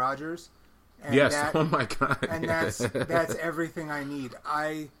Mr. Rogers. And yes. Oh my God. And that's everything I need.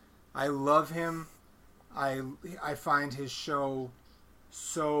 I love him. I find his show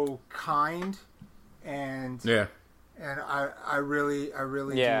so kind, and and I really do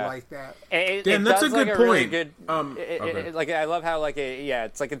like that. Dan, that's a good point. Really good, like, I love how like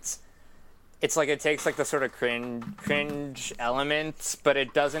it's like it takes like the sort of cringe elements, but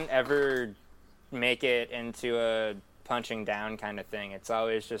it doesn't ever make it into a punching down kind of thing. It's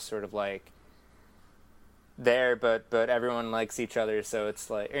always just sort of like there, but everyone likes each other, so it's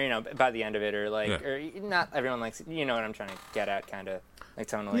like, or, you know, by the end of it, or like, or not everyone likes, you know what I'm trying to get at, kind of like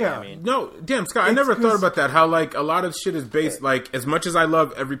tonally. Yeah. I mean, No, damn, Scott, I never thought about that. How like a lot of shit is based, like, as much as I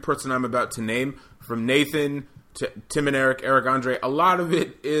love every person I'm about to name, from Nathan to Tim and Eric Andre, a lot of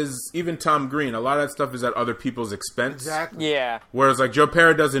it is, even Tom Green, a lot of that stuff is at other people's expense. Exactly. Yeah. Whereas like Joe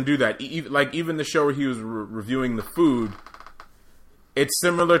Pera doesn't do that. Even the show where he was reviewing the food, it's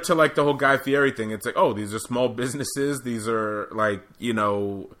similar to like the whole Guy Fieri thing. It's like, oh, these are small businesses. These are like, you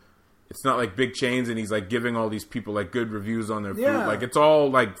know, it's not like big chains, and he's like giving all these people like good reviews on their food. Like, it's all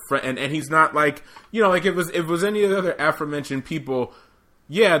like, and he's not like, you know, like if it was any of the other aforementioned people,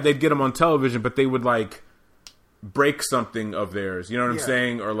 yeah, they'd get him on television, but they would like, break something of theirs. You know what I'm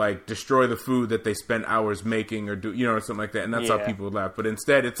saying? Or like destroy the food that they spent hours making, or do something like that. And that's how people would laugh. But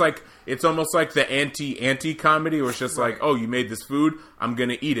instead, it's almost like the anti comedy, where it's just like, oh, you made this food, I'm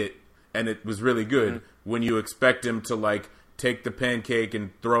gonna eat it, and it was really good. Mm-hmm. When you expect him to like take the pancake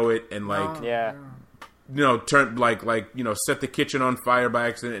and throw it and like turn set the kitchen on fire by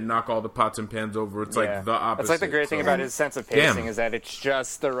accident and knock all the pots and pans over. It's like the opposite. It's like the great thing about his sense of pacing is that it's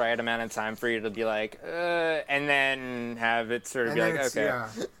just the right amount of time for you to be like, and then have it sort of be like, okay. Yeah.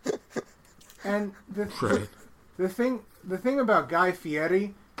 And the thing about Guy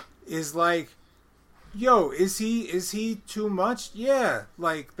Fieri is like, yo, is he too much? Yeah,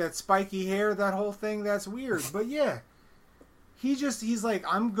 like that spiky hair, that whole thing, that's weird. But yeah. He's like,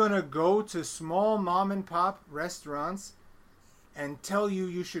 I'm gonna go to small mom and pop restaurants and tell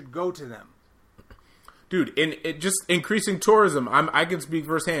you should go to them. Dude, it just increasing tourism. I can speak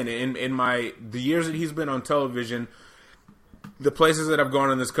firsthand. In the years that he's been on television, the places that I've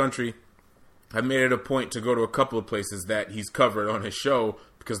gone in this country, I've made it a point to go to a couple of places that he's covered on his show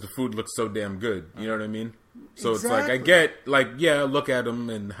because the food looks so damn good. You know what I mean? So It's like, I get, like, look at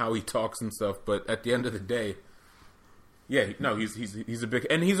him and how he talks and stuff, but at the end of the day, yeah, no, he's a big,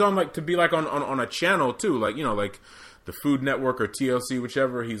 and he's on like to be like on a channel too, like like the Food Network or TLC,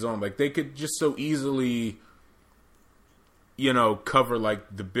 whichever he's on. Like they could just so easily, cover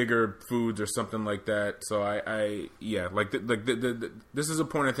like the bigger foods or something like that. So this is a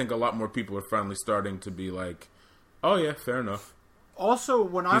point I think a lot more people are finally starting to be like, oh yeah, fair enough. Also,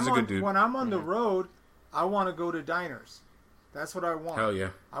 when I'm on the road, I want to go to diners. That's what I want. Hell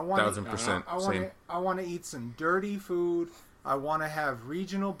yeah. 1,000%. I want to eat some dirty food. I want to have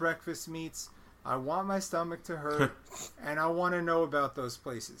regional breakfast meats. I want my stomach to hurt, and I want to know about those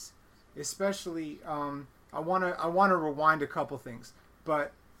places. Especially, I want to rewind a couple things,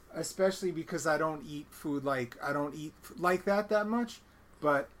 but especially because I don't eat food like that much.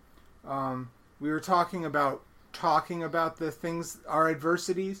 But we were talking about the things, our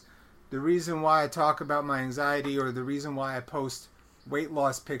adversities. The reason why I talk about my anxiety, or the reason why I post weight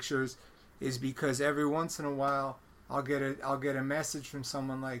loss pictures, is because every once in a while I'll get a message from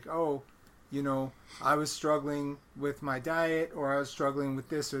someone like, oh, I was struggling with my diet, or I was struggling with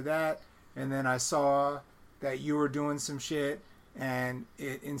this or that, and then I saw that you were doing some shit, and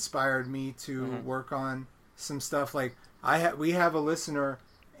it inspired me to work on some stuff. Like we have a listener,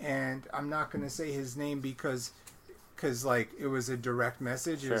 and I'm not going to say his name because like it was a direct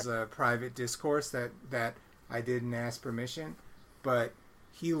message. Sure. It was a private discourse that I didn't ask permission, but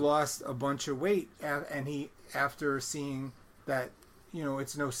he lost a bunch of weight, and after seeing that,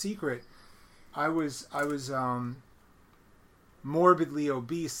 it's no secret, I was morbidly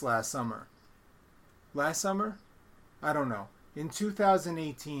obese last summer. I don't know. In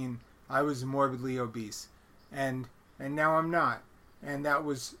 2018, I was morbidly obese, and now I'm not, and that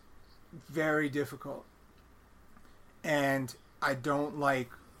was very difficult. And I don't like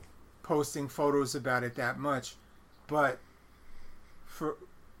posting photos about it that much, but for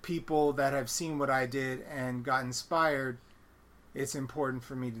people that have seen what I did and got inspired, it's important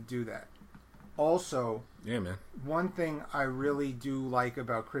for me to do that. Also, yeah, man. One thing I really do like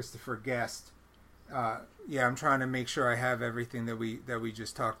about Christopher Guest, I'm trying to make sure I have everything that we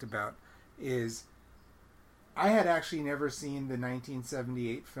just talked about, is I had actually never seen the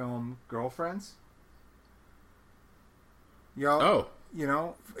 1978 film Girlfriends. I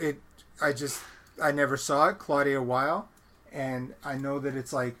never saw it. Claudia Weil, and I know that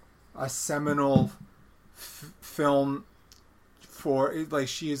it's like a seminal film for like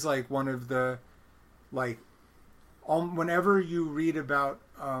she's like one of the whenever you read about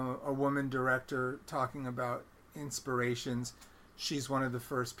a woman director talking about inspirations, she's one of the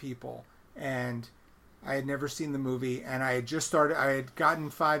first people. And I had never seen the movie, and I had gotten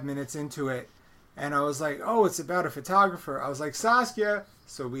 5 minutes into it. And I was like, oh, it's about a photographer. I was like, Saskia.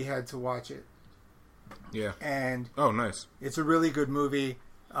 So we had to watch it. Yeah. And oh, nice. It's a really good movie.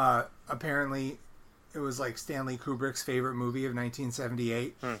 Apparently, it was like Stanley Kubrick's favorite movie of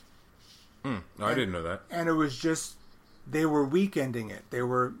 1978. No, I didn't know that. And it was just, they were weekending it.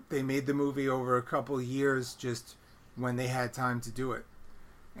 They made the movie over a couple of years just when they had time to do it.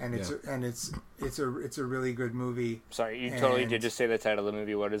 And it's a really good movie. Sorry, you totally did just say the title of the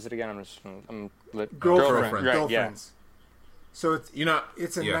movie. What is it again? Girlfriend. Right, Girlfriends. Yeah. So it's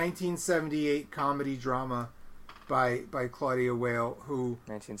a 1978 comedy drama by Claudia Weil, who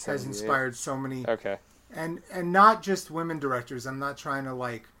has inspired so many. Okay. And not just women directors. I'm not trying to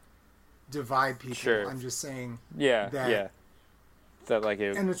like divide people. Sure. I'm just saying. Yeah. That, yeah. That like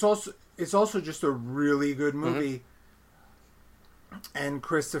it. And it's also just a really good movie. And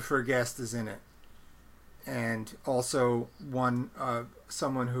Christopher Guest is in it. and also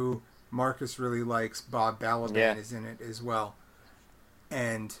someone who Marcus really likes, Bob Balaban, Yeah. is in it as well.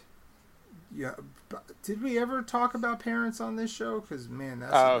 And yeah, did we ever talk about Parents on this show? Because man,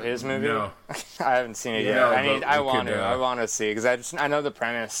 that's his movie. No. I haven't seen it Yeah, yet. but I we want could, to. I want to see because I know the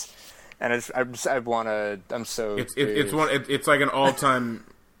premise, and I want to. I'm so. It's like an all time.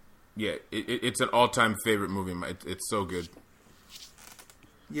 Yeah, it's an all time favorite movie. It's so good.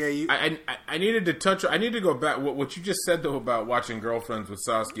 Yeah, I needed to touch. I need to go back. What you just said though about watching Girlfriends with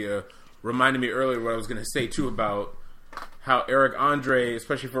Saskia reminded me earlier what I was going to say too about how Eric Andre,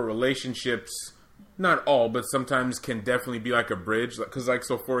 especially for relationships, not all, but sometimes can definitely be like a bridge. Because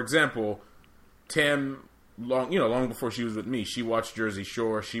so for example, Tam, long before she was with me, she watched Jersey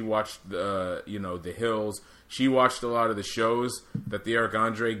Shore. She watched The Hills. She watched a lot of the shows that the Eric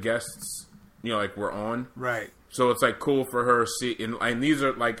Andre guests, were on. right. So it's cool for her and these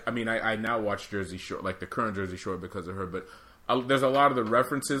are I now watch Jersey Shore, the current Jersey Shore because of her, but there's a lot of the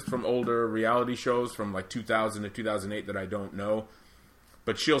references from older reality shows from 2000 to 2008 that I don't know.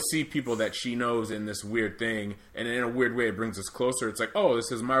 But she'll see people that she knows in this weird thing, and in a weird way it brings us closer. It's oh,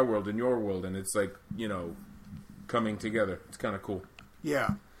 this is my world and your world, and it's coming together. It's kind of cool.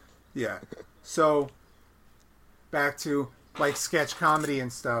 Yeah. Yeah. So back to sketch comedy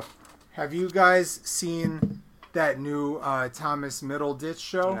and stuff. Have you guys seen that new Thomas Middleditch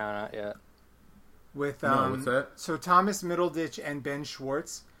show? No, not yet. With what's that? So Thomas Middleditch and Ben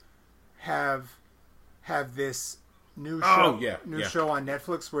Schwartz have this new show show on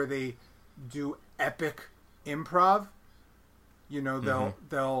Netflix where they do epic improv.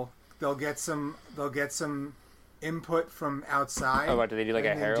 They'll get some input from outside. Oh, what do they do? A and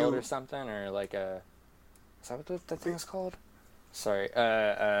then Herald or something, or a? Is that what that thing's called? Sorry.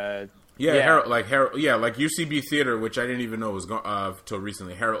 Herald, like UCB Theater, which I didn't even know was till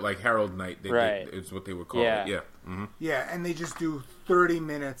recently. Herald Night, is what they would call it. Yeah, mm-hmm. Yeah, and they just do 30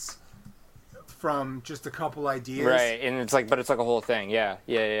 minutes from just a couple ideas. Right, and it's but it's a whole thing. Yeah.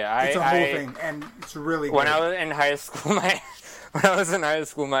 It's a whole thing, and it's really good. When I was in high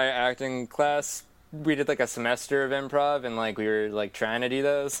school, my acting class, we did a semester of improv, and we were trying to do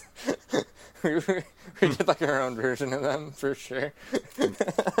those. we did our own version of them for sure.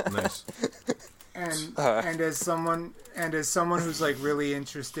 Nice. And as someone who's really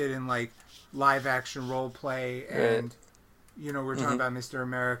interested in live action role play, and we're talking about Mr.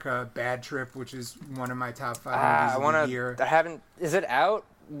 America, Bad Trip, which is one of my top 5 movies of the year. I haven't. Is it out?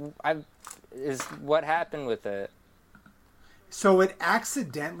 What happened with it? So it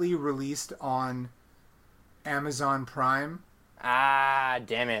accidentally released on Amazon Prime. Ah,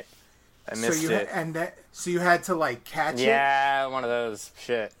 damn it! I missed it. So you had to catch it. Yeah, one of those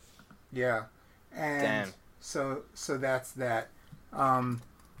shit. Yeah, and damn. So that's that,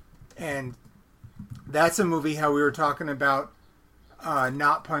 and that's a movie. How we were talking about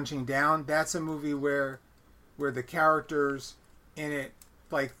not punching down. That's a movie where the characters in it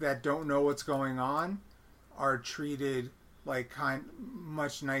that don't know what's going on are treated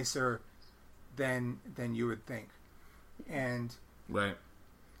much nicer than you would think, and right.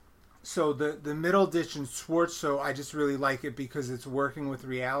 So the Middleditch and Schwartz show, I just really like it because it's working with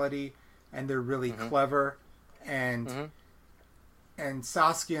reality, and they're really clever, and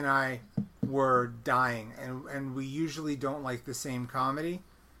Saskia and I were dying, and we usually don't like the same comedy.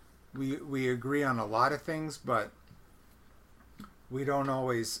 We agree on a lot of things, but we don't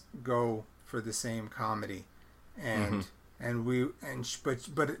always go for the same comedy,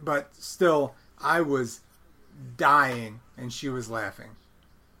 but still I was dying and she was laughing.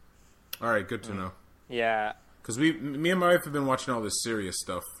 All right, good to know. Yeah, because me and my wife have been watching all this serious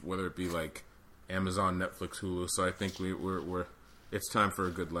stuff, whether it be Amazon, Netflix, Hulu. So I think we're it's time for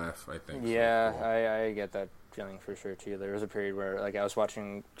a good laugh. I think. Yeah, so, I get that feeling for sure too. There was a period where I was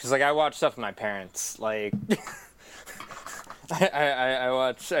watching because I watch stuff with my parents. I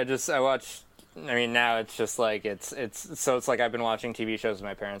watch. I mean, now it's just it's I've been watching TV shows with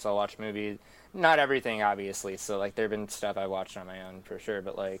my parents. I'll watch movies. Not everything, obviously. So there have been stuff I watched on my own for sure,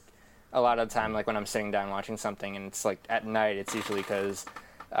 but a lot of the time, when I'm sitting down watching something and it's at night, it's usually because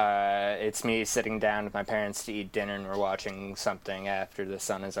it's me sitting down with my parents to eat dinner and we're watching something after the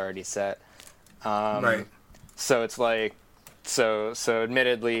sun is already set. Right. So it's so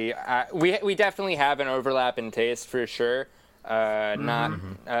admittedly, we definitely have an overlap in taste for sure. Not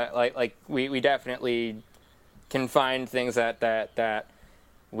we definitely can find things that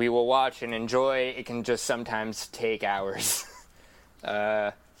we will watch and enjoy. It can just sometimes take hours.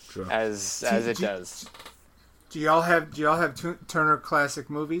 Sure. As it does. Do y'all have Turner Classic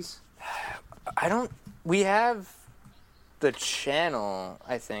Movies? I don't. We have the channel,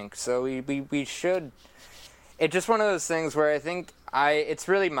 I think. So we should. it's just one of those things where I think it's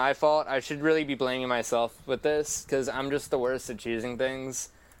really my fault. I should really be blaming myself with this, because I'm just the worst at choosing things,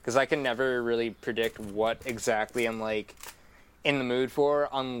 because I can never really predict what exactly I'm like in the mood for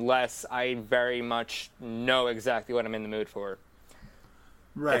unless I very much know exactly what I'm in the mood for.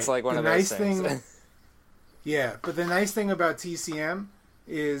 Right. It's like one of those things. Yeah, but the nice thing about TCM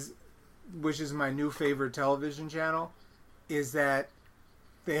is, which is my new favorite television channel, is that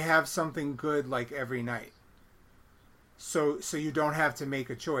they have something good like every night. So you don't have to make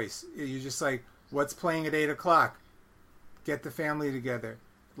a choice. You're just like, what's playing at 8 o'clock? Get the family together.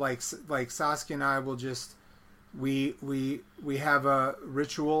 Like Saskia and I will just, we have a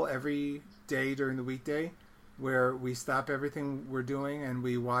ritual every day during the weekday where we stop everything we're doing and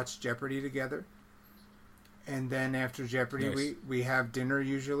we watch Jeopardy together. And then after Jeopardy, nice. we have dinner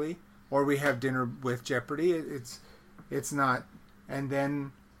usually, or we have dinner with Jeopardy. It's not, and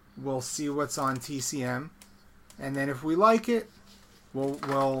then we'll see what's on TCM. And then if we like it, we'll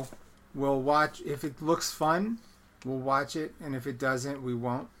watch. If it looks fun, we'll watch it, and if it doesn't, we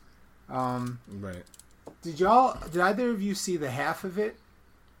won't. Right. Did either of you see the half of it?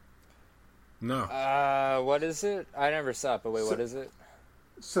 No. What is it? I never saw it, but wait, what is it?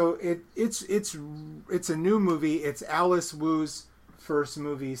 So it's a new movie. It's Alice Wu's first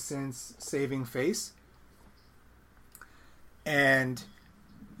movie since Saving Face. And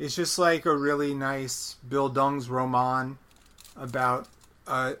it's just like a really nice Bildungsroman about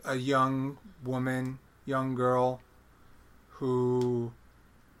a young woman, young girl, who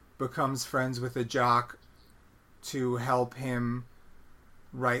becomes friends with a jock to help him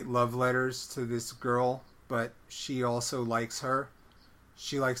write love letters to this girl, but she also likes her.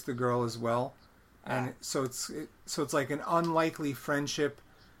 She likes the girl as well. And so it's like an unlikely friendship,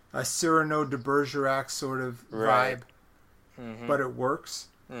 a Cyrano de Bergerac sort of vibe, but it works.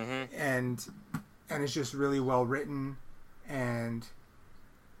 Mm-hmm. And it's just really well written, and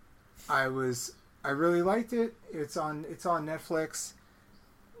I really liked it. It's on Netflix.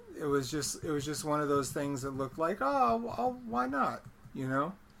 It was just one of those things that looked like, oh, why not, you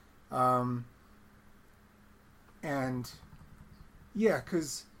know? And yeah,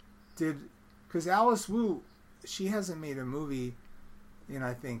 because Alice Wu, she hasn't made a movie in,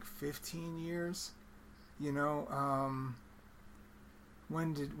 I think, 15 years, you know.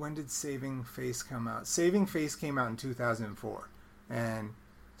 When did Saving Face come out? Saving Face came out in 2004, and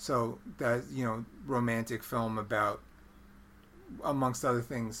so that, you know, romantic film about, amongst other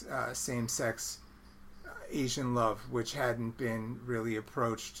things, same-sex Asian love, which hadn't been really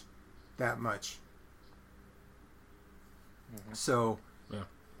approached that much. Mm-hmm. So, yeah.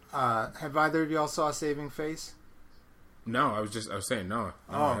 Have either of y'all saw Saving Face? No, I was saying no.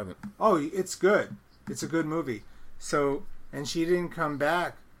 I haven't. Oh, it's good. It's a good movie. So, and she didn't come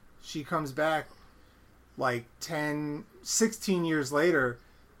back. She comes back like 16 years later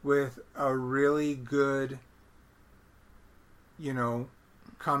with a really good, you know,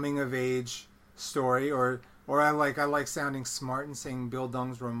 coming of age story, or I like sounding smart and saying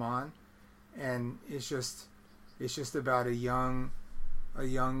Bildungsroman, and it's just about a young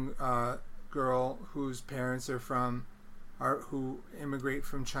girl whose parents who immigrate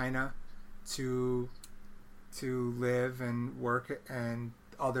from China to live and work, and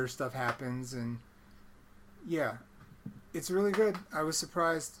other stuff happens, and yeah, it's really good. I was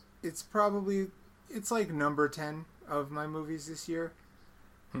surprised. It's like number 10 of my movies this year.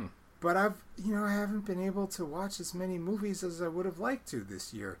 But I haven't been able to watch as many movies as I would have liked to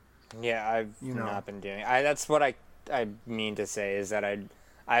this year. Yeah, I've not been doing. That's what I mean to say, is that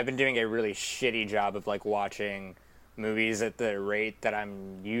I've been doing a really shitty job of like watching movies at the rate that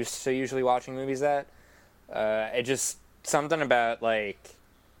I'm used to usually watching movies at. It just something about like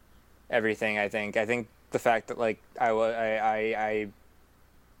everything. I think the fact that like I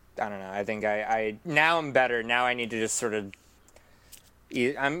don't know. I think I now I'm better. Now I need to just sort of,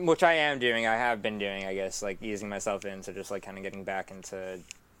 which I am doing. I have been doing, I guess, like easing myself into just like kind of getting back into.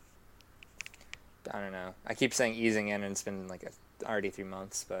 I don't know. I keep saying easing in, and it's been like already 3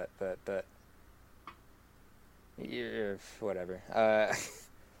 months, but yeah, whatever.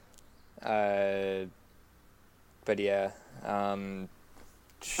 But yeah.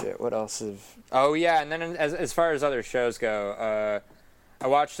 Shit. What else is? Oh yeah, and then as far as other shows go, I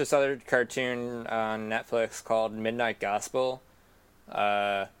watched this other cartoon on Netflix called Midnight Gospel.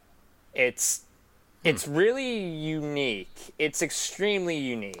 It's really unique. It's extremely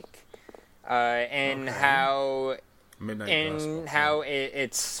unique. In how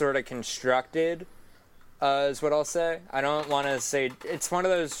it's sort of constructed, is what I'll say. I don't want to say it's one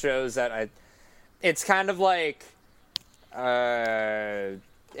of those shows that it's kind of like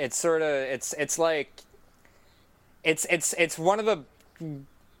it's like it's one of the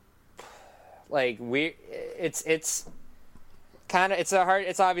like it's kind of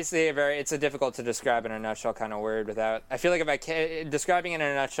it's obviously it's a difficult to describe in a nutshell kind of word without. I feel like if I can describing it in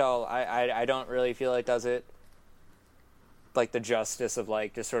a nutshell, I don't really feel it does it like the justice of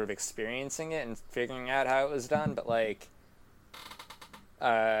like just sort of experiencing it and figuring out how it was done, but like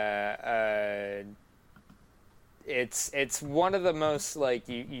it's one of the most like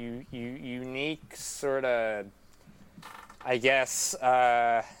unique sort of, I guess,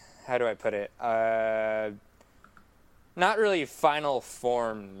 how do I put it, not really final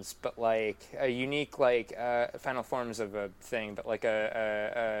forms, but like a unique like final forms of a thing, but like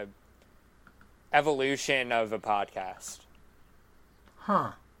a evolution of a podcast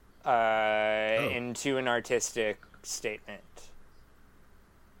into an artistic statement,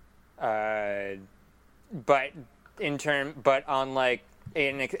 but on like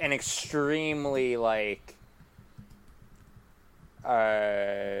an extremely like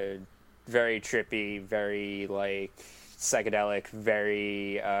very trippy, very like psychedelic,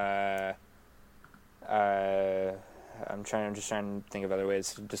 very I'm just trying to think of other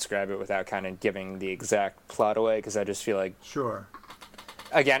ways to describe it without kind of giving the exact plot away, because I just feel like, Sure.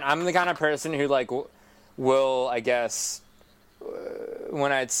 Again, I'm the kind of person who like will, I guess,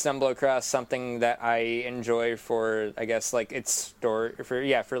 when I stumble across something that I enjoy for, I guess, like its story,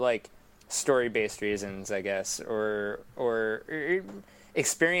 for like story-based reasons, I guess, or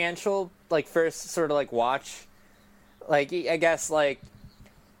experiential, like first sort of like watch, like I guess like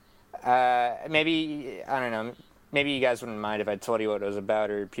maybe, I don't know, maybe you guys wouldn't mind if I told you what it was about,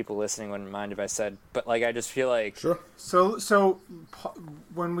 or people listening wouldn't mind if I said, but like I just feel like Sure. So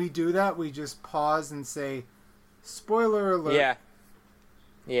when we do that, we just pause and say, "Spoiler alert."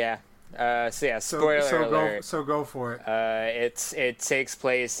 Yeah. Spoiler alert. Go for it. It takes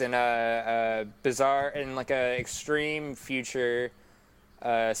place in a extreme future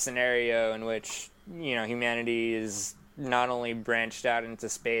scenario in which, you know, humanity is not only branched out into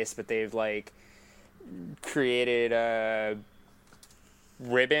space, but they've like created a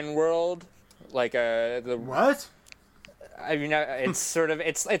ribbon world, like the What? I mean, it's sort of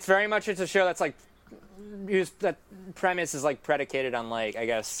it's very much, it's a show that's like that premise is like predicated on like, I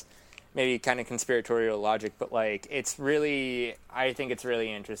guess, maybe kind of conspiratorial logic, but like it's really, I think it's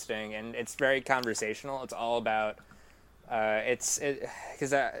really interesting, and it's very conversational. It's all about because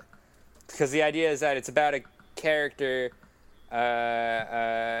the idea is that it's about a character.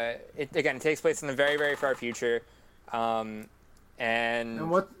 It takes place in the very, very far future, and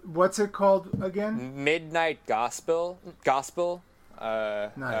what's it called again? Midnight Gospel.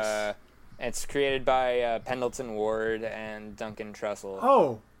 Nice. It's created by Pendleton Ward and Duncan Trussell.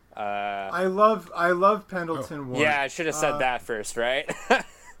 Oh, I love Pendleton Ward. Yeah, I should have said that first, right?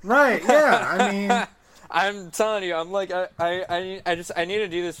 Right. Yeah. I mean, I'm telling you, I'm like, I need to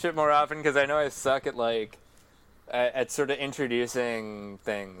do this shit more often, because I know I suck at like at sort of introducing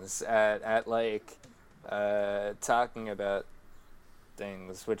things, at like talking about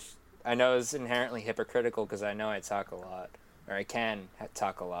things, which I know is inherently hypocritical, because I know I talk a lot, or I can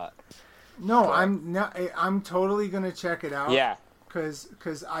talk a lot. no, But I'm totally gonna check it out. yeah,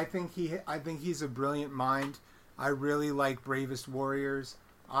 Because I think he's a brilliant mind. I really like Bravest Warriors.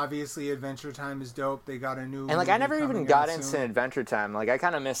 Obviously, Adventure Time is dope. They got a new and like I movie never even coming got out into soon. Adventure Time. Like I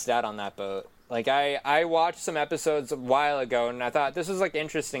kind of missed out on that boat. Like I watched some episodes a while ago, and I thought this was like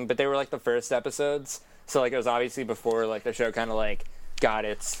interesting, but they were like the first episodes, so like it was obviously before like the show kind of like got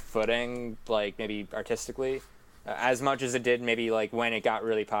its footing, like maybe artistically, as much as it did maybe like when it got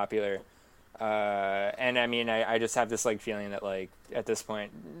really popular. And I mean, I just have this like feeling that like at this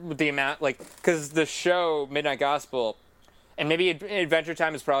point, with the amount, like, because the show Midnight Gospel, and maybe Adventure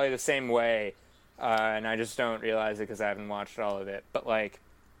Time is probably the same way, and I just don't realize it because I haven't watched all of it. But like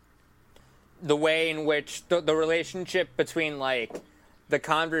the way in which the relationship between like the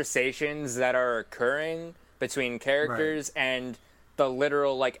conversations that are occurring between characters and the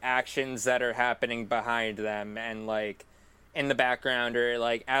literal like actions that are happening behind them, and like in the background, or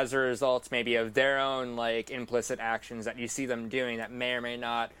like as a result maybe of their own like implicit actions that you see them doing that may or may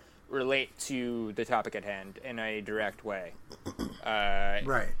not relate to the topic at hand in a direct way.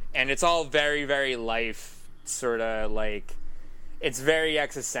 Right. And it's all very, very life sort of like, it's very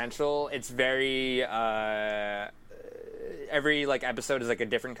existential. It's very every like episode is like a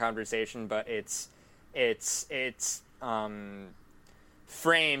different conversation, but it's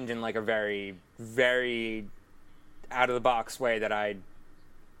framed in like a very, very out of the box way that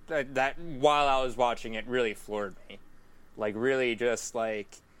that while I was watching it really floored me. Like really just like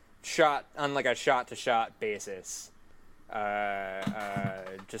shot on like a shot to shot basis.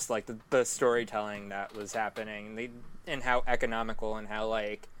 just like the storytelling that was happening, and how economical and how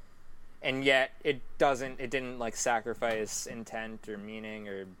like, and yet it didn't like sacrifice intent or meaning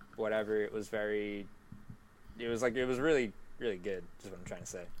or whatever. It was really really good. Is what I'm trying to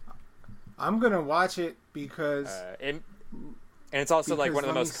say. I'm gonna watch it because and it's also like one of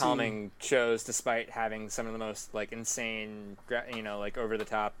the let me most calming shows, despite having some of the most like insane, like over the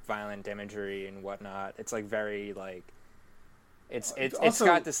top violent imagery and whatnot. It's like very like it's also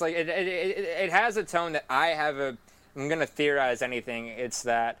got this like it has a tone that I'm gonna theorize anything. It's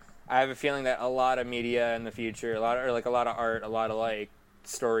that I have a feeling that a lot of media in the future, a lot of art, a lot of like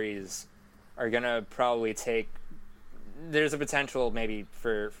stories are gonna probably take. There's a potential maybe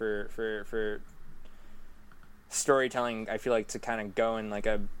for storytelling, I feel like, to kind of go in like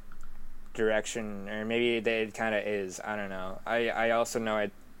a direction, or maybe it kind of is. I don't know. I also know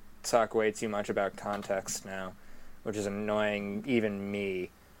I talk way too much about context now, which is annoying even me.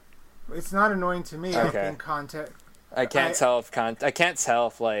 It's not annoying to me. Okay. I think context. I can't tell if I can't tell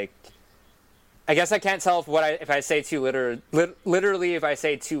if like. I guess I can't tell if I say too literally if I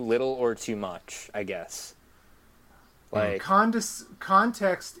say too little or too much. I guess. Like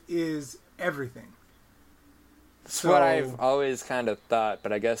Context is everything. It's what I've always kind of thought,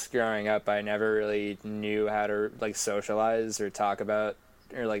 but I guess growing up I never really knew how to like socialize or talk about,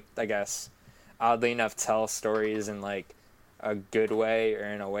 or like, I guess oddly enough, tell stories in like a good way, or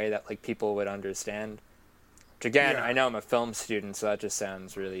in a way that like people would understand. Which again, I know I'm a film student, so that just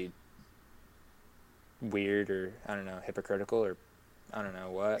sounds really weird, or I don't know, hypocritical, or I don't know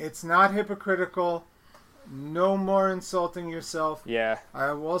what. It's not hypocritical. No more insulting yourself. Yeah. I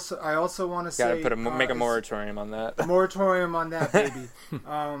also want to say. Make a moratorium on that. Moratorium on that, baby.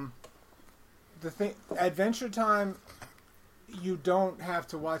 The thing, Adventure Time, you don't have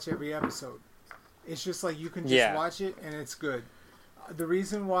to watch every episode. It's just like you can just watch it and it's good. The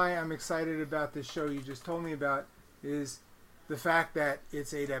reason why I'm excited about this show you just told me about is the fact that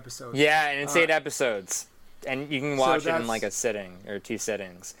it's 8 episodes. Yeah, and it's 8 episodes, and you can watch it in like a sitting or 2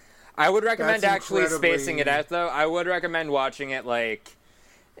 sittings. I would recommend actually spacing it out, though. I would recommend watching it like,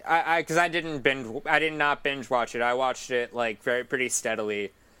 because I did not binge watch it. I watched it like pretty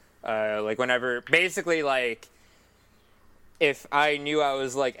steadily, like whenever, basically like, if I knew I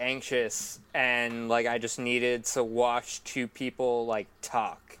was like anxious and like I just needed to watch 2 people like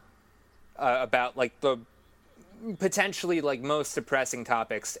talk about like the potentially like most depressing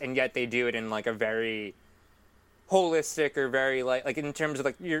topics, and yet they do it in like a very holistic, or very like in terms of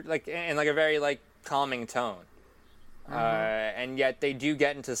like you're like in like a very like calming tone, and yet they do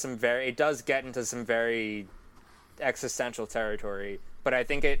get into some very existential territory. But I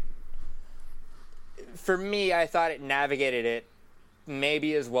think for me, I thought it navigated it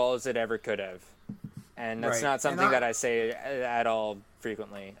maybe as well as it ever could have, and that's not something that I say at all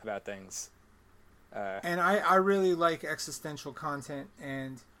frequently about things. And I really like existential content.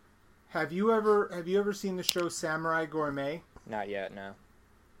 And Have you ever seen the show Samurai Gourmet? Not yet, no.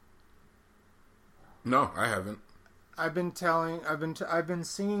 No, I haven't. I've been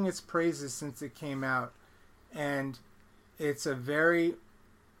singing its praises since it came out, and it's a very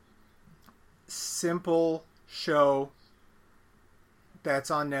simple show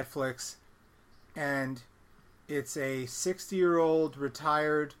that's on Netflix, and it's a 60-year-old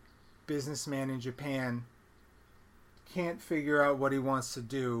retired businessman in Japan. Can't figure out what he wants to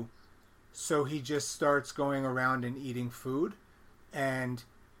do. So he just starts going around and eating food, and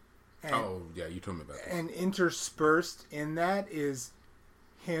oh yeah, you told me about that. And interspersed in that is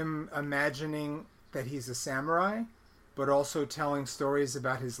him imagining that he's a samurai, but also telling stories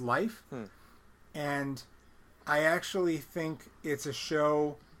about his life. And I actually think it's a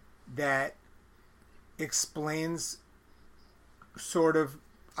show that explains sort of.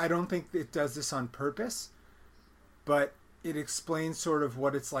 I don't think it does this on purpose, but it explains sort of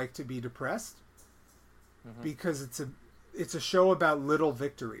what it's like to be depressed, because it's a show about little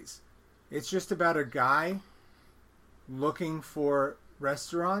victories. It's just about a guy looking for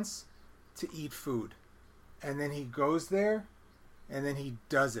restaurants to eat food, and then he goes there, and then he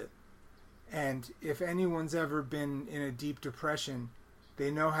does it. And if anyone's ever been in a deep depression, they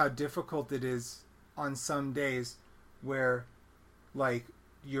know how difficult it is on some days where, like,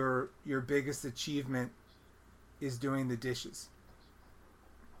 your biggest achievement is doing the dishes.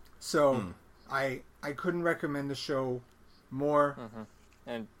 So I couldn't recommend the show more.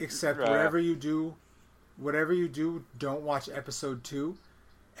 And except whatever you do, don't watch episode 2.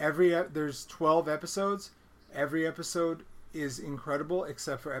 There's 12 episodes. Every episode is incredible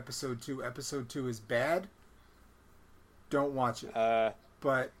except for episode 2. Episode 2 is bad. Don't watch it.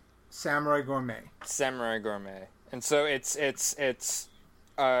 But Samurai Gourmet. And so it's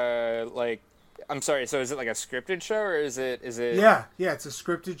like, I'm sorry. So is it like a scripted show, or is it? Yeah, it's a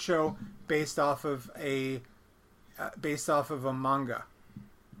scripted show based off of a manga.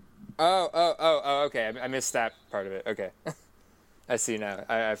 Oh, okay. I missed that part of it. Okay. I see now.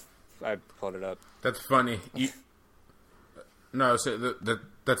 I pulled it up. That's funny.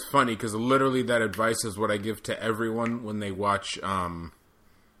 That's funny because literally that advice is what I give to everyone when they watch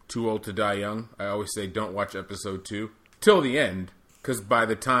Too Old to Die Young. I always say don't watch episode 2 till the end, because by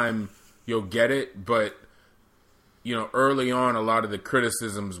the time you'll get it. But early on, a lot of the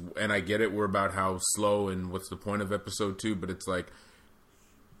criticisms, and I get it, were about how slow and what's the point of episode 2. But it's like,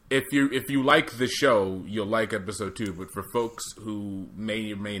 if you like the show, you'll like episode 2. But for folks who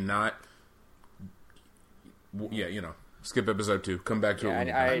may or may not, skip episode 2. Come back to it.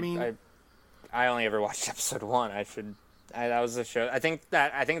 I only ever watched episode 1. That was the show. I think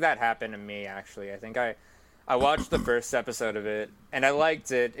that happened to me, actually. I think I watched the first episode of it and I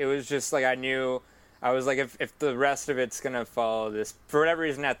liked it. It was just like, I was like, if the rest of it's gonna follow this, for whatever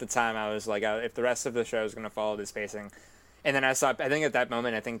reason at the time, I was like, if the rest of the show is gonna follow this pacing. And then I think at that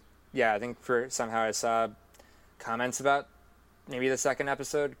moment, I think somehow I saw comments about maybe the second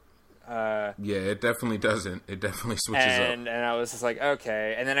episode. It definitely doesn't. It definitely switches up. And I was just like,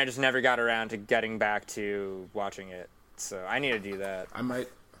 okay. And then I just never got around to getting back to watching it. So I need to do that. I might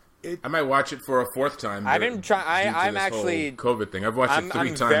watch it for a fourth time. I've been trying. I'm actually COVID thing. I've watched it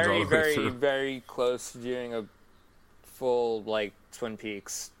 3 times very, all the way through. very close to doing a full Twin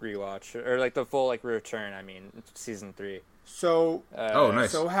Peaks rewatch, or the full return. I mean, season 3. So nice.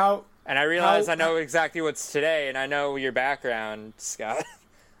 So how? And I realized I know exactly what's today, and I know your background, Scott.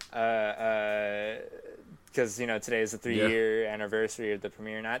 Because today is the 3-year anniversary of the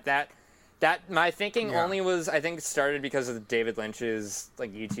premiere. Not that my thinking only was, I think, started because of David Lynch's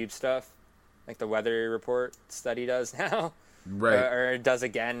YouTube stuff, the Weather Report study does now, right? Or does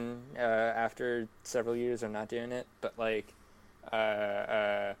again after several years of not doing it. But I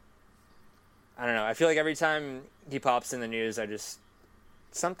don't know. I feel like every time he pops in the news, I don't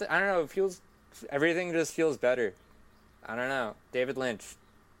know. Everything just feels better. I don't know. David Lynch,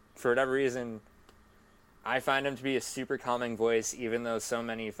 for whatever reason, I find him to be a super calming voice, even though so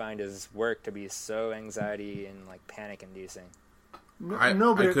many find his work to be so anxiety and panic-inducing. I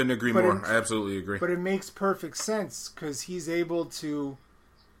couldn't agree more. I absolutely agree. But it makes perfect sense because he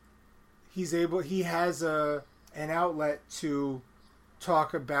has an outlet to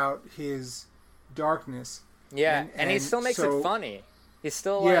talk about his darkness. Yeah, and he still makes it funny. He's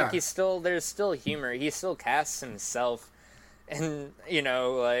still there's still humor. He still casts himself. And,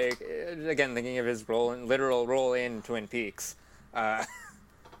 again, thinking of his literal role in Twin Peaks, as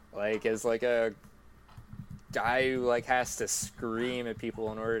a guy who, has to scream at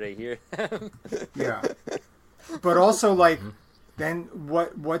people in order to hear them. Yeah. But also, then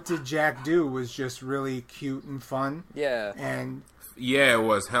what did Jack do was just really cute and fun. Yeah. And... yeah, it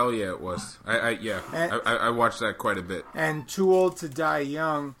was. Hell yeah, it was. I watched that quite a bit. And Too Old to Die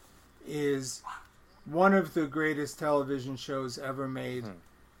Young is... one of the greatest television shows ever made.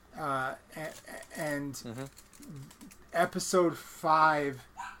 And episode 5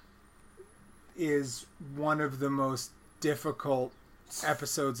 is one of the most difficult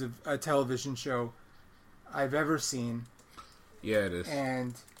episodes of a television show I've ever seen. Yeah, it is.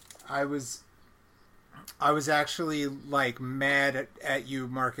 And I was actually mad at you,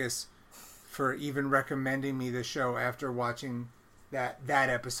 Marcus, for even recommending me the show after watching that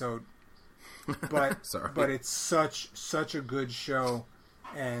episode. But Sorry. But it's such a good show,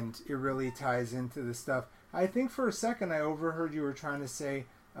 and it really ties into the stuff. I think for a second I overheard you were trying to say,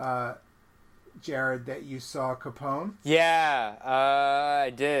 Jared, that you saw Capone. Yeah, I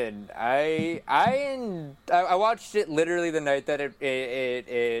did. I watched it literally the night that it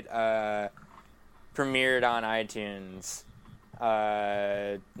premiered on iTunes.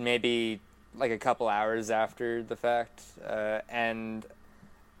 Maybe a couple hours after the fact, and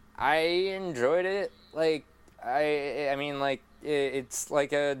I enjoyed it. It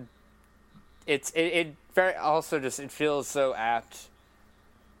very also just, it feels so apt.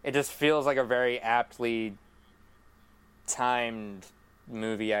 It just feels like a very aptly timed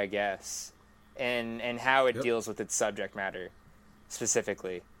movie, I guess, and how it deals with its subject matter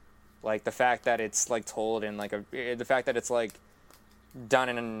specifically, the fact that it's told in the fact that it's done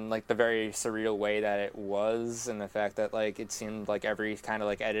in the very surreal way that it was, and the fact that it seemed every kind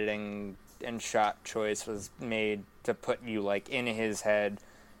of editing and shot choice was made to put you in his head,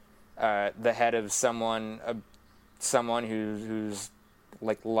 the head of someone who's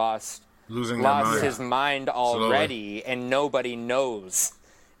lost losing his mind already, and nobody knows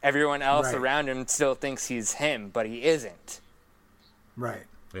everyone else Right. around him still thinks he's him, but he isn't. Right.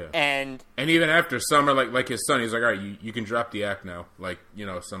 Yeah. And even after Summer, like his son, he's like, all right, you can drop the act now. Like,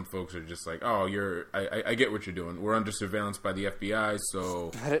 some folks are just like, oh, I get what you're doing. We're under surveillance by the FBI,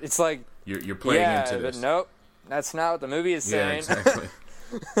 so but it's like, you're playing into but this. nope, that's not what the movie is Yeah, saying. exactly.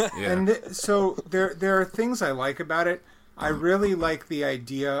 Yeah. And so there are things I like about it. I really like the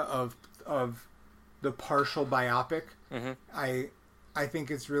idea of the partial biopic. Mm-hmm. I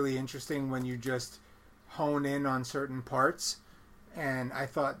think it's really interesting when you just hone in on certain parts, and I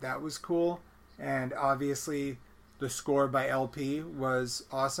thought that was cool. And obviously, the score by LP was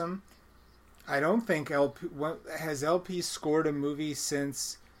awesome. I don't think has LP scored a movie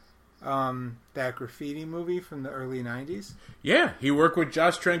since that graffiti movie from the early 90s. Yeah, he worked with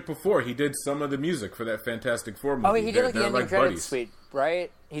Josh Trank before. He did some of the music for that Fantastic Four movie. Oh, he did like the They're ending like credits buddies. suite,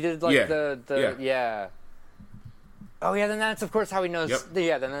 right? He did like Yeah. the Yeah. Oh yeah, then that's of course how he knows. Yep.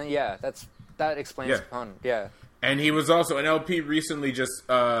 That explains Yeah. Capone. Yeah. And he was also, an LP recently just,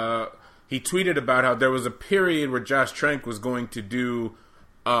 he tweeted about how there was a period where Josh Trank was going to do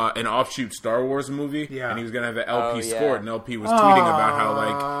an offshoot Star Wars movie, Yeah. and he was going to have the LP Oh, yeah. scored, and LP was tweeting about how,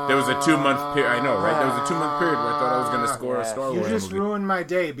 like, there was a 2-month period, I know, right? There was a 2-month period where I thought I was going to score a Star You Wars just movie. ruined my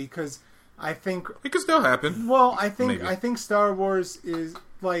day because I think It could still happen. Well, Maybe. I think Star Wars is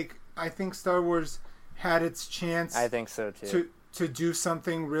like I think Star Wars had its chance I think so too. to do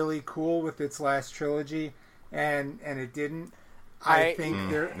something really cool with its last trilogy, and it didn't. I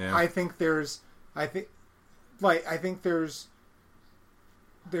think yeah. I think there's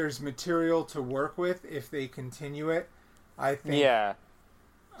material to work with if they continue it. I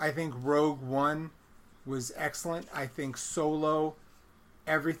think Rogue One was excellent. I think Solo,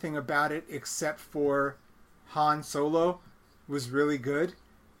 everything about it except for Han Solo was really good.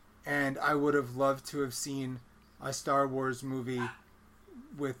 And I would have loved to have seen a Star Wars movie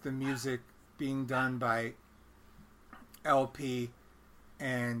with the music being done by LP.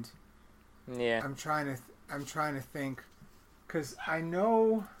 And Yeah. I'm trying to think, because I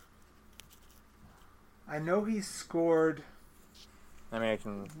know he scored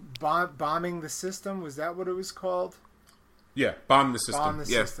American. Bombing the System. Was that what it was called? Yeah, Bomb the System. Bomb the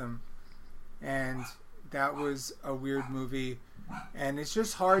Yeah. System. And that was a weird movie. And it's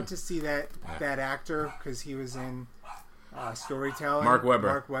just hard to see that actor, because he was in Storytelling. Mark Webber.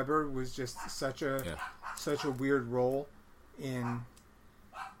 Mark Webber was just such a weird role in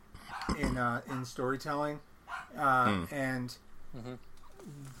Storytelling. And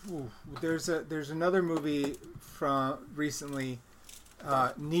there's another movie from recently,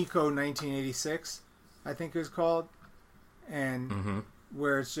 Nico 1986, I think it was called, and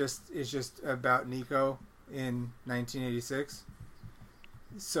where it's just about Nico in 1986.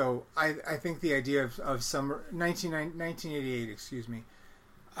 So I think the idea of summer 1988, excuse me,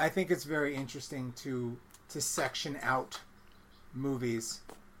 I think it's very interesting to section out movies,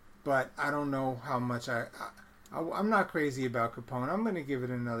 but I don't know how much I'm not crazy about Capone. I'm going to give it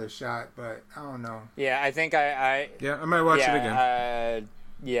another shot, but I don't know. Yeah, I think I might watch it again.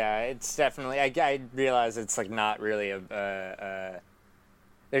 Yeah, it's definitely. I realize it's like not really there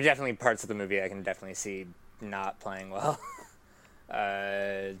are definitely parts of the movie I can definitely see not playing well.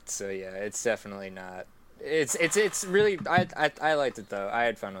 So yeah, it's definitely not. It's really. I liked it though. I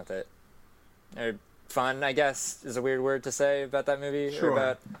had fun with it. Or fun, I guess, is a weird word to say about that movie. Sure. Or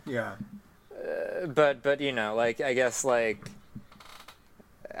about, Yeah. but like I guess like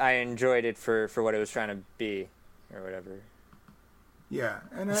I enjoyed it for what it was trying to be or whatever. Yeah,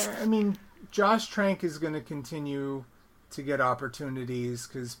 and I mean, Josh Trank is going to continue to get opportunities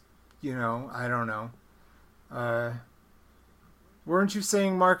because, I don't know. Weren't you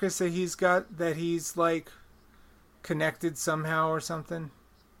saying, Marcus, that he's like connected somehow or something?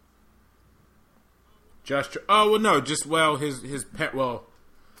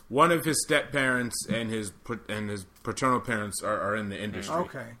 One of his step parents and his paternal parents are in the industry.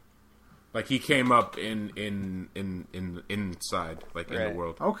 Okay. Like he came up inside, like in the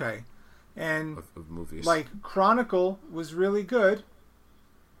world Okay. And of movies. like Chronicle was really good,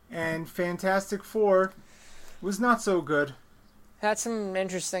 and Fantastic Four was not so good. Had some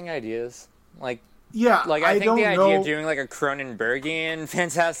interesting ideas. Like Yeah, I think don't the idea know. of doing like a Cronenbergian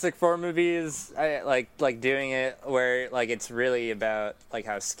Fantastic Four movies, I like doing it where like it's really about like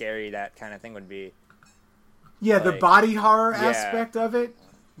how scary that kind of thing would be. Yeah, the like- body horror Yeah. aspect of it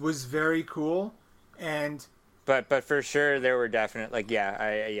was very cool, and But for sure there were definite like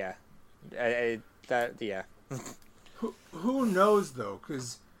who knows though,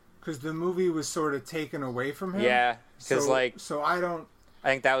 because the movie was sort of taken away from him. Yeah, because so, like so I don't I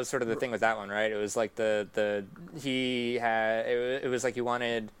think that was sort of the thing with that one, right? It was like it was like he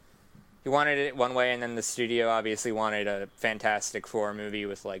wanted it one way, and then the studio obviously wanted a Fantastic Four movie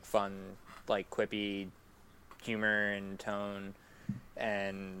with like fun, like quippy humor and tone,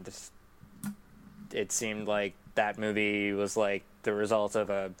 and it seemed like that movie was like the result of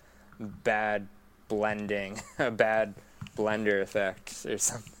a bad blending, a bad blender effect or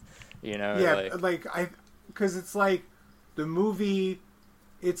something, you know? Yeah, because it's like the movie,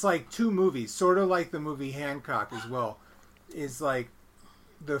 it's like two movies, sort of like the movie Hancock as well. Is like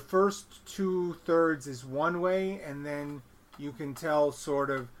the first 2/3 is one way, and then you can tell sort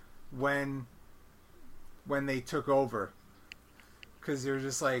of when they took over. Because they're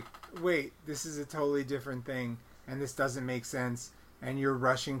just like, wait, this is a totally different thing, and this doesn't make sense, and you're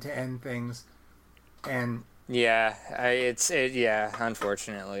rushing to end things, and yeah,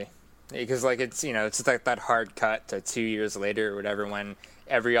 unfortunately, because like it's it's like that hard cut to 2 years later or whatever, when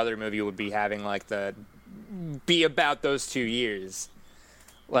every other movie would be having like be about those 2 years,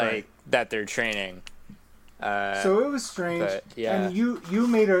 like right. that they're training. So it was strange, but, yeah. And you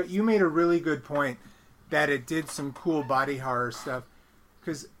made a really good point that it did some cool body horror stuff.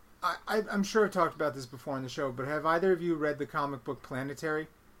 Because I'm sure I've talked about this before on the show, but have either of you read the comic book Planetary?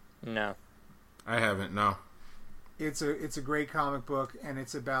 No. I haven't, no. It's a great comic book, and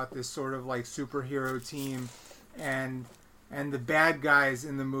it's about this sort of like superhero team, and the bad guys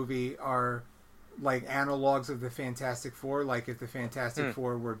in the movie are like analogs of the Fantastic Four, like if the Fantastic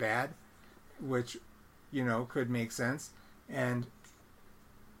Four were bad, which, could make sense. And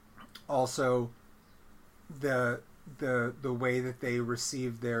also the way that they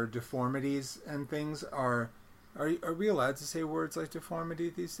receive their deformities and things are we allowed to say words like deformity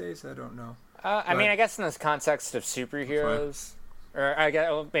these days? I don't know. I mean, I guess in this context of superheroes, or I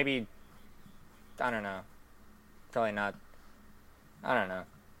guess maybe, I don't know, probably not. I don't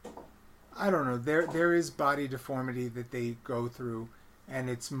know. There is body deformity that they go through, and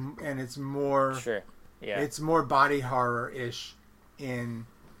it's more sure. Yeah. It's more body horror-ish in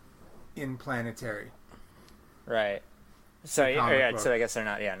Planetary. Right. So book. so I guess they're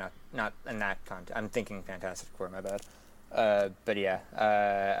not not in that context. I'm thinking Fantastic Four, my bad. But yeah.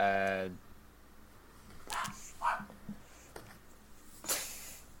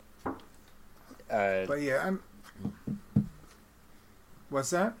 But yeah, I'm. What's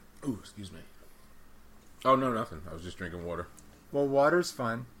that? Ooh, excuse me. Oh no, nothing. I was just drinking water. Well, water's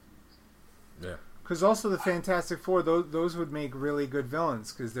fun. Yeah. Because also the Fantastic Four, those would make really good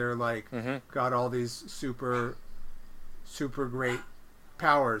villains, because they're like got all these super great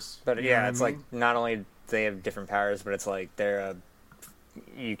powers. But yeah, it's like not only they have different powers, but it's like they're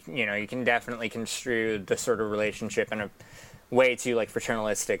you can definitely construe the sort of relationship in a way too like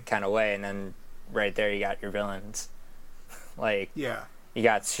fraternalistic kind of way, and then right there you got your villains. Like yeah, you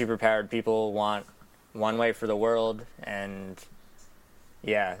got superpowered people want one way for the world, and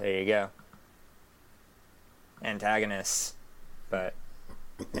yeah, there you go. Antagonists, but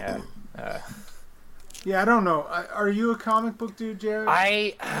yeah. Yeah, I don't know. Are you a comic book dude, Jared?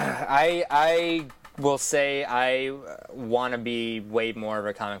 I will say I want to be way more of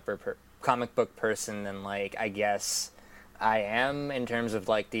a comic book person than like I guess I am in terms of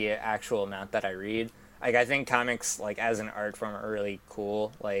like the actual amount that I read. Like I think comics like as an art form are really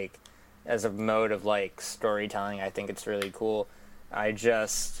cool. Like as a mode of like storytelling, I think it's really cool.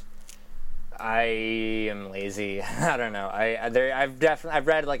 I am lazy. I don't know. I've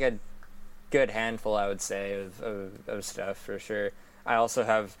read like a good handful, I would say, of stuff for sure. I also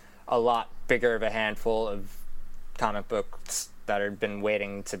have a lot bigger of a handful of comic books that have been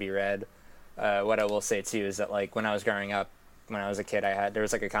waiting to be read. What I will say too is that like when I was growing up, when I was a kid, there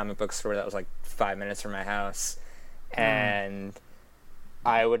was like a comic book store that was like 5 minutes from my house, and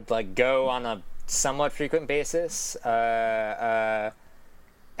I would like go on a somewhat frequent basis.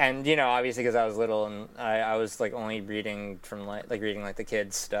 And obviously because I was little and I was like only reading from like reading like the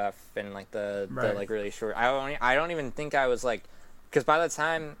kids stuff and like the like really short. I don't even think I was like, because by the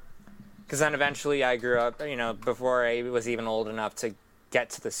time, because then eventually I grew up. Before I was even old enough to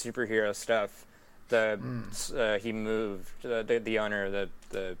get to the superhero stuff, he moved. The owner of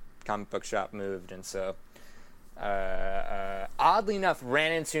the comic book shop moved, and so oddly enough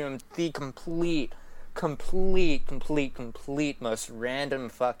ran into him the complete most random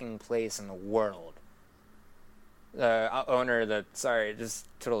fucking place in the world. Owner sorry, just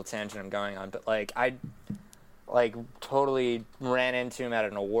total tangent I'm going on, but like I totally ran into him at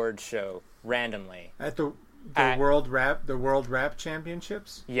an award show randomly. At the World Rap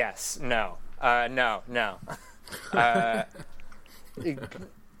Championships? Yes. No. No. I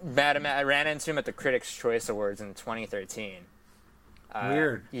ran into him at the Critics' Choice Awards in 2013.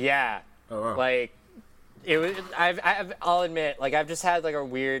 Weird. Yeah. Oh, wow. Like, it was. I'll admit, like, I've just had like a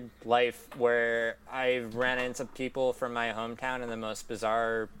weird life where I've ran into people from my hometown in the most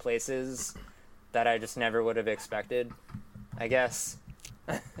bizarre places that I just never would have expected, I guess,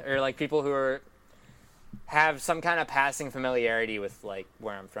 or like people who have some kind of passing familiarity with like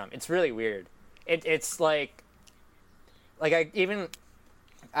where I'm from. It's really weird. It's like I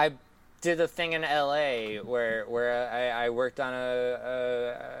did a thing in LA where I worked on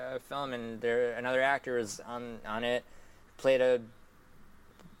a film, and another actor was on it, it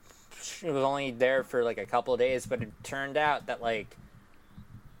was only there for like a couple of days, but it turned out that like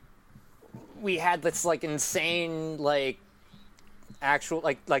we had this like insane like actual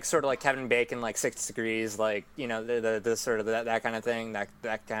like sort of like Kevin Bacon, like 6 Degrees, like, you know, the sort of that kind of thing, that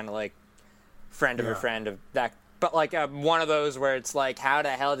kind of like friend of a friend of that, but like one of those where it's like, how the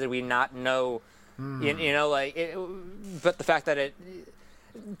hell did we not know, you know, like but the fact that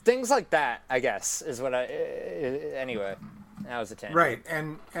things like that, I guess, is what anyway, that was a tangent. Right.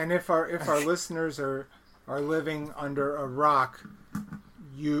 And if our listeners are living under a rock,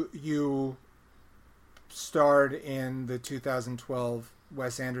 you starred in the 2012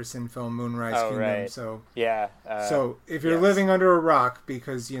 Wes Anderson film Moonrise Kingdom. Right. So yeah. So if you're living under a rock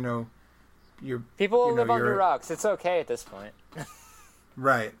because, you know, people live under rocks, it's okay at this point.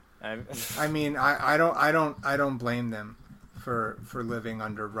 Right. I mean, I don't blame them for living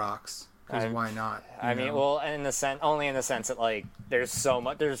under rocks, because why not? I mean, well, only in the sense that like there's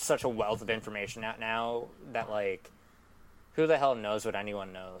such a wealth of information out now that like who the hell knows what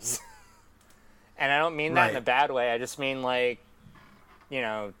anyone knows. And I don't mean that in a bad way. I just mean like, you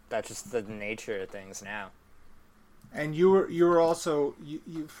know, that's just the nature of things now. And you were also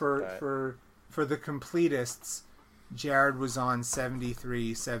for the completists, Jared was on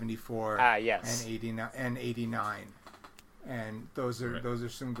 73, 74, yes, and 89, and those are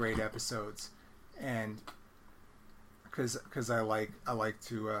some great episodes, and because I like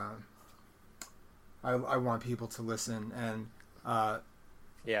to I want people to listen, and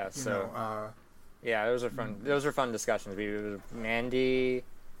those are fun discussions. Mandy,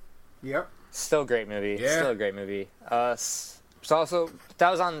 yep, still a great movie. Yeah. Still a great movie. So also that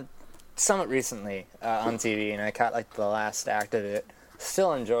was on somewhat recently on TV, and I caught like the last act of it.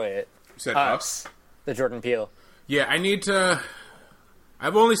 Still enjoy it. You said Us? The Jordan Peele. Yeah, I need to.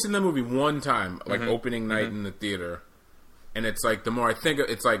 I've only seen that movie one time, like opening night in the theater, and it's like the more I think,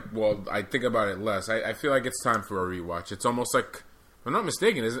 it's like, well, I think about it less. I feel like it's time for a rewatch. It's almost like, if I'm not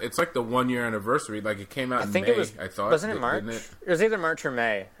mistaken, it's like the 1 year anniversary. Like it came out in May. I thought, wasn't it March? It was either March or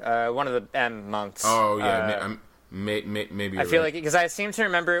May. One of the M months. Oh yeah, maybe. I feel like, because I seem to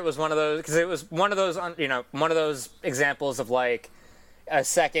remember it was one of those, because it was one of those, you know, one of those examples of like a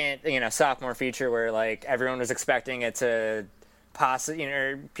second, you know, sophomore feature where like everyone was expecting it to possibly, you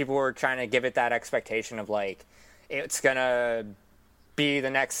know, people were trying to give it that expectation of like it's gonna be the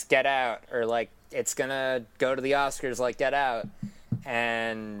next Get Out, or like it's gonna go to the Oscars like Get Out,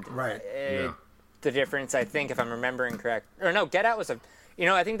 and the difference, I think, if I'm remembering correct, or no, Get Out was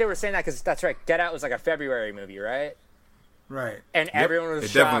I think they were saying that because that's right, Get Out was like a February movie, right? Right. And everyone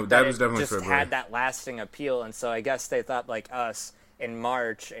was shocked that it just February. had that lasting appeal, and so I guess they thought like Us in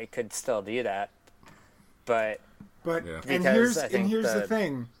March it could still do that, but and here's the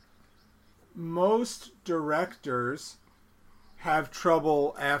thing: most directors have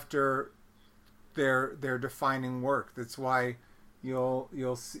trouble after their defining work. That's why you'll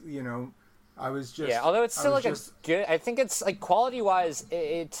see, you know. I was just although it's still like a good. I think it's like quality wise,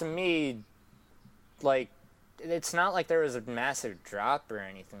 it to me, like it's not like there was a massive drop or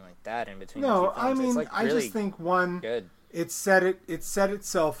anything like that in between. No, the two films. I mean, like I really just think one, good. It set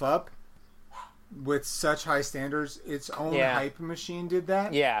itself up with such high standards. Its own hype machine did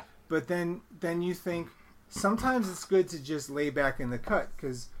that. Yeah. But then you think sometimes it's good to just lay back in the cut,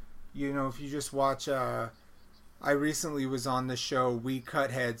 because, you know, if you just watch. I recently was on the show We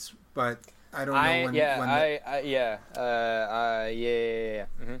Cut Heads, but I don't know when.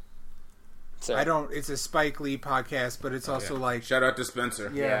 Mm-hmm. So, I don't. It's a Spike Lee podcast, but it's also like shout out to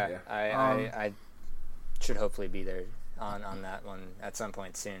Spencer. Yeah. I should hopefully be there on that one at some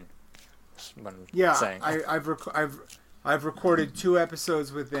point soon. I've recorded 2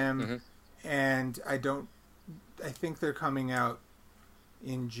 episodes with them, and I think they're coming out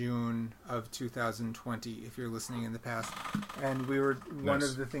in June of 2020, if you're listening in the past. And one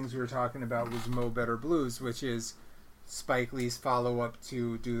of the things we were talking about was Mo Better Blues, which is Spike Lee's follow-up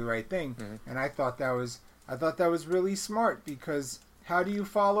to Do the Right Thing. And I thought that was really smart, because how do you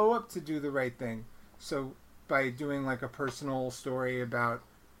follow up to Do the Right Thing? So by doing like a personal story about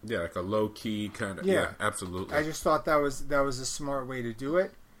Yeah, like a low key kind of. Yeah. Yeah, absolutely. I just thought that was a smart way to do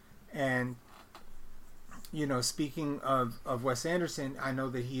it. And speaking of Wes Anderson, I know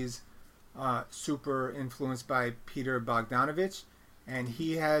that he's super influenced by Peter Bogdanovich, and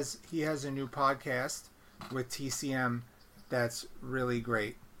he has a new podcast with TCM that's really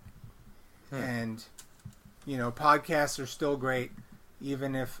great. And podcasts are still great,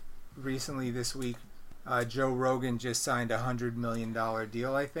 even if recently this week Joe Rogan just signed $100 million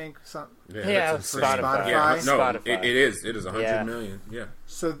deal, I think. Yeah, for Spotify. Spotify. No, Spotify. it is. It is 100 Yeah. million. Yeah.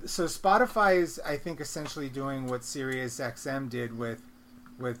 So Spotify is, I think, essentially doing what Sirius XM did with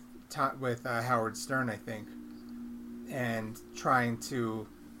Howard Stern, I think, and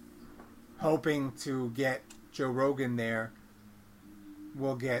hoping to get Joe Rogan there.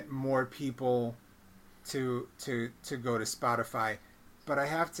 Will get more people to go to Spotify. But I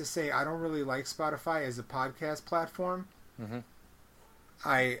have to say, I don't really like Spotify as a podcast platform. Mm-hmm.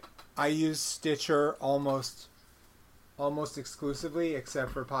 I use Stitcher almost exclusively,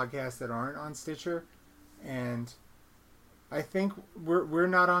 except for podcasts that aren't on Stitcher. And I think we're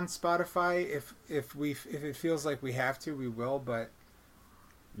not on Spotify. If it feels like we have to, we will. But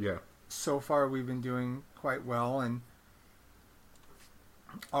Yeah. so far, we've been doing quite well. And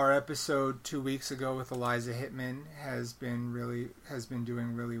our episode 2 weeks ago with Eliza Hittman has been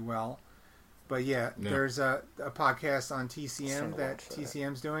doing really well. But yeah. There's a podcast on TCM that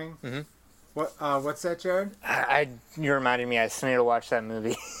TCM's doing. Mm-hmm. What's that, Jared? You reminded me. I still need to watch that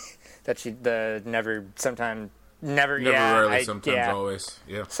movie. Never, Rarely, sometimes, always.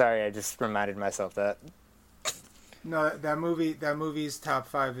 Yeah. Sorry, I just reminded myself that. No, that movie's top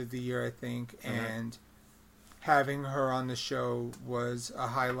 5 of the year, I think, and having her on the show was a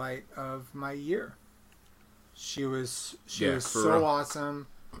highlight of my year. She was so real. awesome.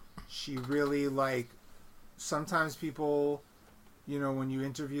 She really, sometimes people, when you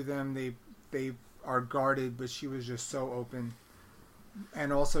interview them, they are guarded, but she was just so open.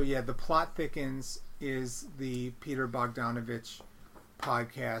 And also, The Plot Thickens is the Peter Bogdanovich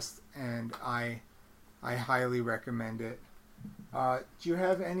podcast, and I highly recommend it. Do you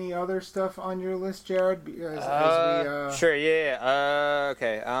have any other stuff on your list, Jared? Sure, yeah.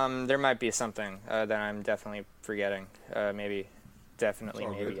 Okay. There might be something that I'm definitely forgetting. Maybe. Definitely,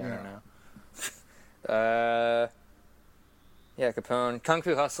 maybe. Good, I don't know. Capone. Kung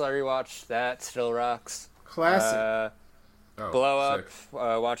Fu Hustle, I rewatched. That still rocks. Classic. Blow Up. Sick.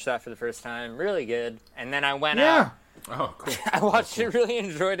 Watched that for the first time. Really good. And then I went out. Oh, cool. I watched it, really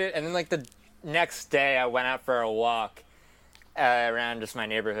enjoyed it. And then, the next day, I went out for a walk around just my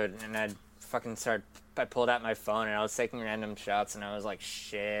neighborhood, and I pulled out my phone, and I was taking random shots, and I was like,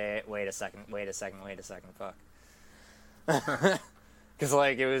 shit, wait a second, fuck. Because,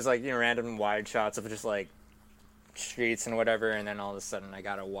 it was, random wide shots of just, streets and whatever, and then all of a sudden I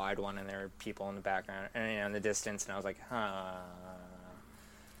got a wide one, and there were people in the background, and, in the distance, and I was like,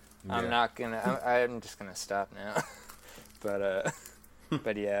 I'm just gonna stop now. But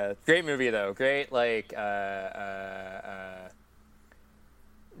yeah, great movie though. Great,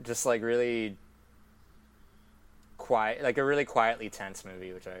 just really quiet, a really quietly tense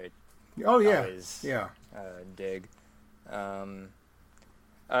movie, which I always dig.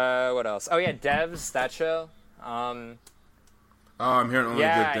 What else? Oh yeah, Devs, that show. I'm hearing only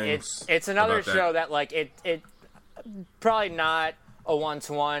good things. It's another show that it probably not a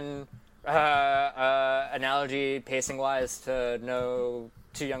one-to-one analogy pacing wise to know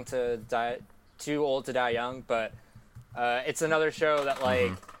Too Old to Die Young, but it's another show that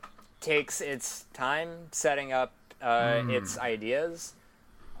takes its time setting up its ideas.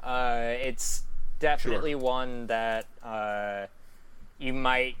 It's definitely one that you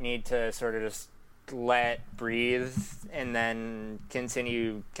might need to sort of just let breathe and then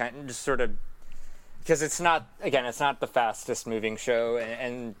continue because it's not the fastest moving show,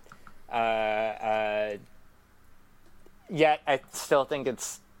 and yet I still think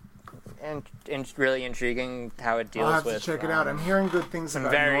it's really intriguing how it deals with. I'll have to check it out. I'm hearing good things some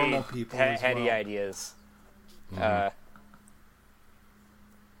about very Normal People as heady well. ideas. That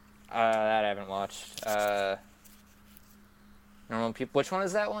I haven't watched. Normal People. Which one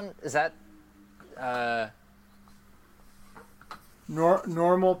is that one? Is that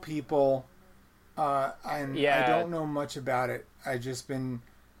Normal People? I don't know much about it.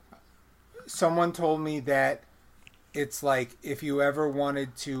 Someone told me that it's if you ever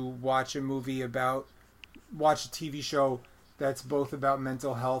wanted to watch a TV show that's both about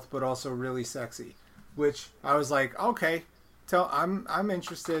mental health but also really sexy, which I was like, okay, I'm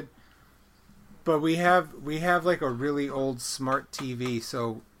interested. But we have a really old smart TV,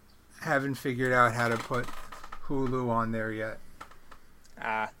 so haven't figured out how to put Hulu on there yet.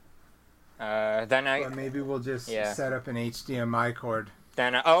 then But maybe we'll just set up an HDMI cord.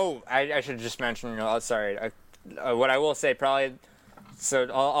 Then I should just mention. Sorry. What I will say probably. So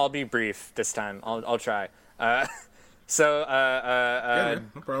I'll be brief this time. I'll try. No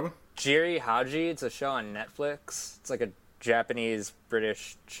problem. Jiri Haji. It's a show on Netflix. It's like a Japanese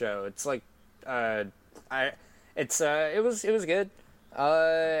British show. It's like it was good.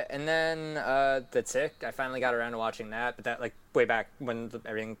 And then The Tick. I finally got around to watching that, but that like way back when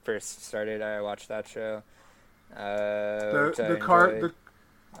everything first started, I watched that show. The cartoon,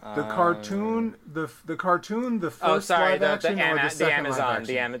 the first live action, or the second live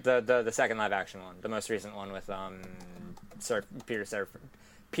action? The second live action one, the most recent one with Peter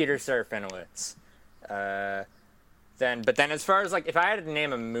Serafinowicz. But then as far as like if I had to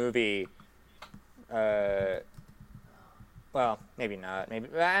name a movie, well, maybe not, maybe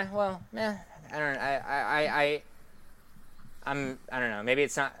I don't know. I don't know. Maybe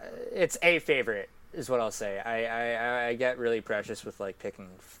it's not. It's a favorite. Is what I'll say. I get really precious with like picking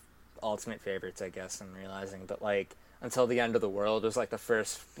ultimate favorites, I guess I'm realizing. But like Until the End of the World was like the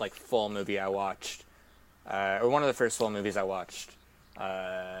first like full movie I watched, or one of the first full movies I watched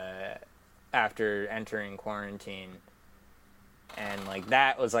after entering quarantine, and like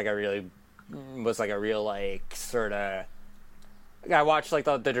that was like a real like sort of. I watched like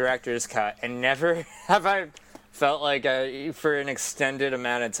the director's cut, and never have I felt like for an extended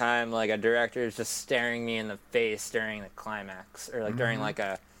amount of time, like a director is just staring me in the face during the climax, or like during like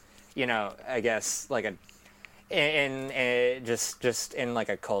a, I guess like just in like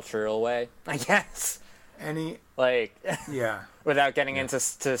a cultural way, I guess. Without getting into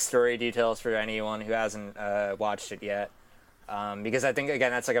story details for anyone who hasn't watched it yet, because I think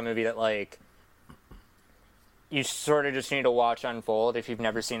again that's like a movie that like you sort of just need to watch unfold if you've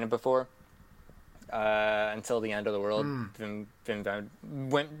never seen it before. Until the End of the World. Wim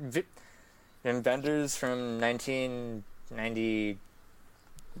Wenders from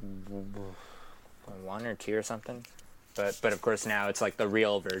 1991 or 2 or something. But of course now it's like the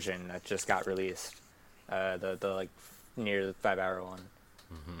real version that just got released. The like near the 5-hour one.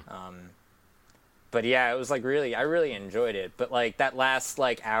 But yeah, it was like I really enjoyed it. But like that last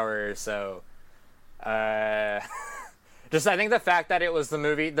like hour or so, just I think the fact that it was the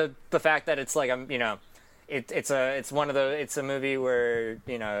movie, the fact that it's like it's a movie where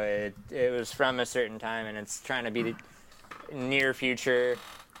it was from a certain time and it's trying to be the near future,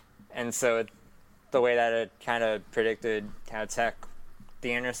 and so the way that it kind of predicted how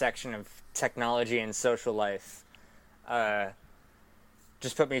the intersection of technology and social life,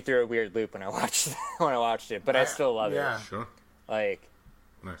 just put me through a weird loop when I watched it, but I still love it. Sure. Like,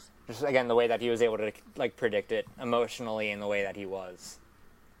 nice. Just again, the way that he was able to like predict it emotionally, in the way that he was,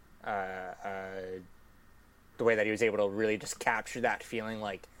 the way that he was able to really just capture that feeling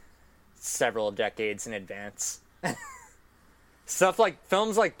like several decades in advance. Stuff like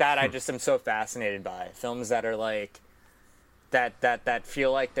films like that, I just am so fascinated by films that are like that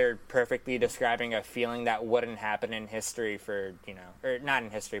feel like they're perfectly describing a feeling that wouldn't happen in history or not in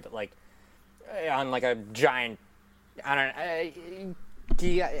history, but like on like a giant. I don't know.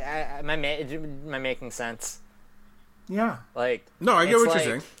 Am I making sense? Yeah. Like, no, I get what you're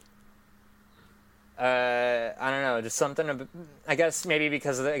saying. I don't know, just something. I guess maybe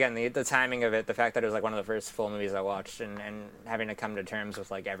because of the timing of it, the fact that it was like one of the first full movies I watched, and having to come to terms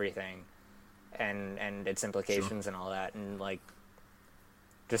with like everything, and its implications and all that, and like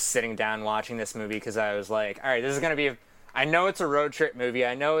just sitting down watching this movie because I was like, all right, this is gonna be. I know it's a road trip movie.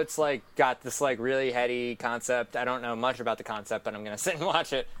 I know it's like got this like really heady concept. I don't know much about the concept, but I'm gonna sit and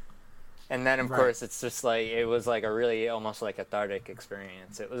watch it. And then of course it's just like it was like a really almost like cathartic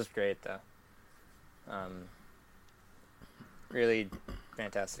experience. It was great though. Really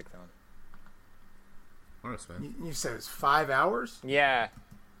fantastic film. Honest, man. You said it's 5 hours? Yeah.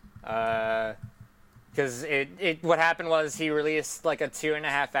 Because what happened was he released like a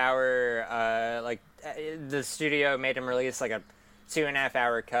 2.5 hour the studio made him release like a 2.5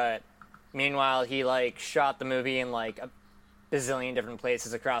 hour cut. Meanwhile, he like shot the movie in like a bazillion different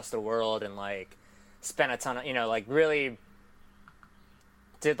places across the world, and like spent a ton of like really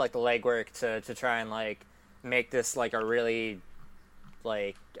did like the legwork to try and like make this like a really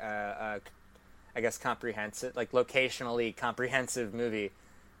like I guess comprehensive, like locationally comprehensive movie.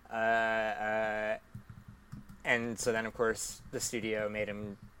 And so then of course the studio made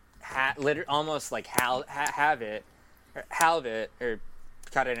him almost like halve it or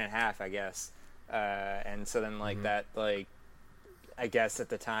cut it in half, I guess. And so then like that, like I guess at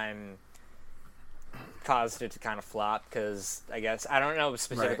the time caused it to kind of flop, because I guess I don't know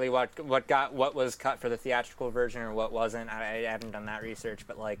specifically what was cut for the theatrical version or what wasn't. I haven't done that research,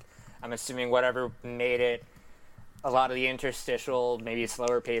 but like I'm assuming whatever made it, a lot of the interstitial, maybe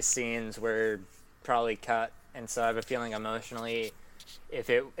slower paced scenes were probably cut, and so I have a feeling emotionally, if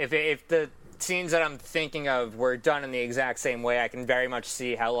the scenes that I'm thinking of were done in the exact same way, I can very much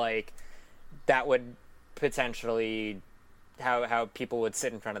see how like that would potentially how people would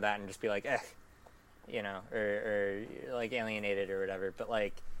sit in front of that and just be like, you know, or like alienated or whatever. But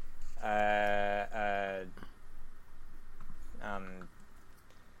like, but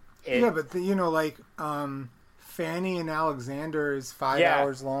you know, like Fanny and Alexander is 5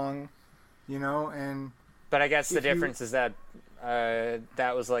 hours long, you know, and but I guess the difference is that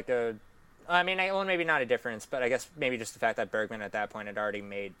that was like well, maybe not a difference, but I guess maybe just the fact that Bergman at that point had already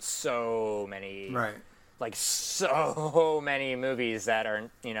made so many, like so many movies that are,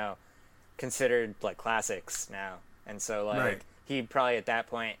 you know, considered like classics now, and so like he probably at that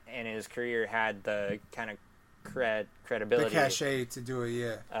point in his career had the kind of credibility, the cachet to do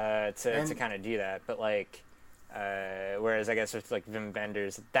it, to kind of do that. But like, whereas I guess with like Wim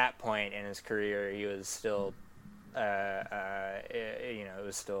Wenders at that point in his career, he was still, you know, it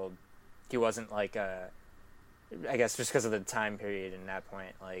was still. He wasn't like I guess just because of the time period in that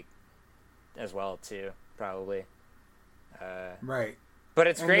point, like as well too, probably. But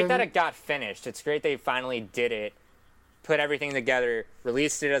it's great that it got finished. It's great they finally did it, put everything together,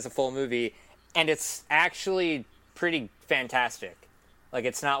 released it as a full movie, and it's actually pretty fantastic. Like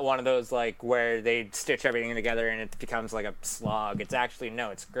it's not one of those like where they stitch everything together and it becomes like a slog. It's actually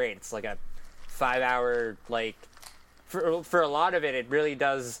it's great. It's like a 5 hour like for a lot of it. It really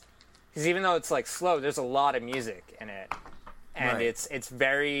does. Because even though it's like slow, there's a lot of music in it, and it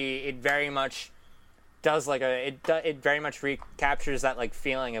very much does like it very much recaptures that like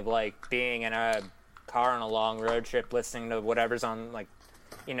feeling of like being in a car on a long road trip, listening to whatever's on, like,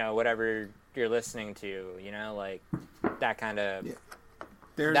 you know, whatever you're listening to, you know, like that kind of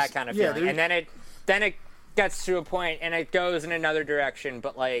feeling, and then it gets to a point and it goes in another direction,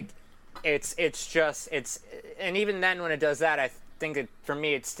 but like it's and even then when it does that, I think for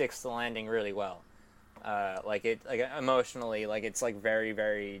me it sticks the landing really well, like emotionally, like it's like very,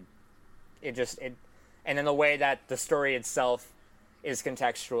 very, and then the way that the story itself is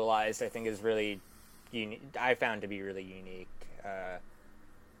contextualized, I think is really I found to be really unique.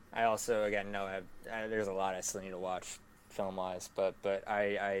 I also again know there's a lot I still need to watch film wise, but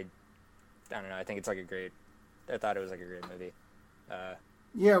I don't know, I think it's like I thought it was like a great movie.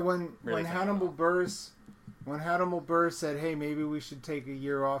 When Hannibal Buress said, hey, maybe we should take a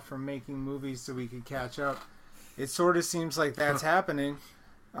year off from making movies so we could catch up, it sort of seems like that's happening.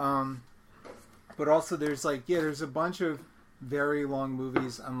 But also there's a bunch of very long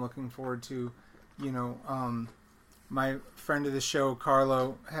movies I'm looking forward to. You know, my friend of the show,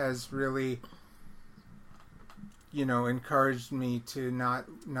 Carlo, has really, you know, encouraged me to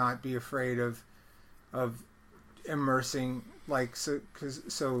not be afraid of immersing, like, so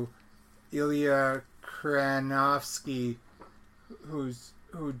Ilya Kranovsky, who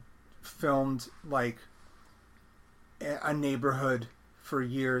filmed like a neighborhood for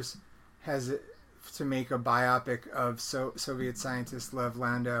years, has to make a biopic of Soviet scientist Lev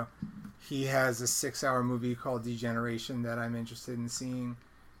Landau. He has a 6-hour movie called Degeneration that I'm interested in seeing.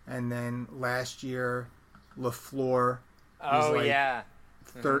 And then last year, Le Fleur was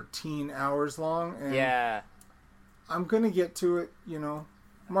 13 hours long. And I'm going to get to it, you know.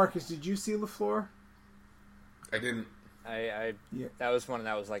 Marcus, did you see Le Fleur? I didn't. That was one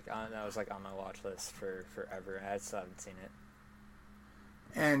that was like on my watch list for forever. I still haven't seen it.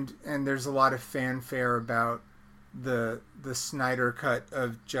 And there's a lot of fanfare about the Snyder cut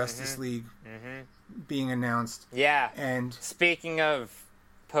of Justice League being announced. Yeah. And speaking of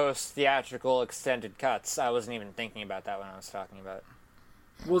post-theatrical extended cuts, I wasn't even thinking about that when I was talking about.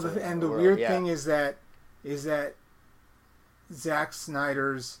 Well, the weird thing is that Zack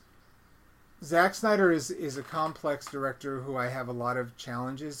Snyder is a complex director who I have a lot of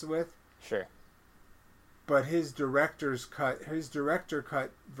challenges with. Sure. But his director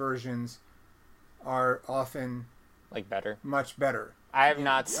cut versions are often like better, much better. I have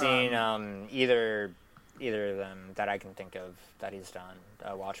not seen either of them that I can think of that he's done.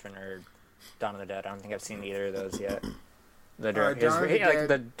 Watchmen or Dawn of the Dead. I don't think I've seen either of those yet. The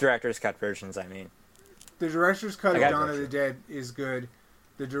director's cut versions, I mean. The director's cut of Dawn of the Dead is good.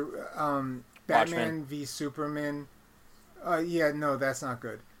 The Batman v Superman. No, that's not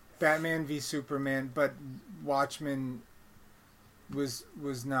good. Batman v Superman, but Watchmen was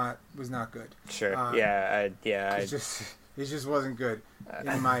not good. Sure. It just wasn't good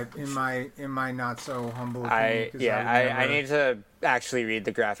in my not so humble opinion. I need to actually read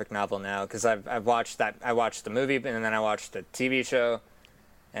the graphic novel now because I've watched that. I watched the movie and then I watched the TV show,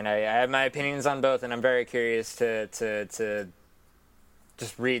 and I have my opinions on both, and I'm very curious to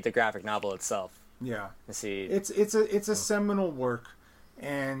just read the graphic novel itself. Yeah, and see. It's a seminal work,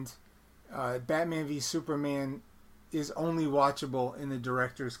 and Batman v Superman is only watchable in the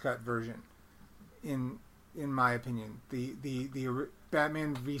director's cut version. In my opinion, the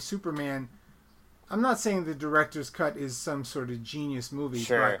Batman v Superman, I'm not saying the director's cut is some sort of genius movie.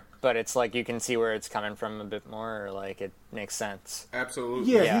 Sure, but it's like you can see where it's coming from a bit more, or like it makes sense.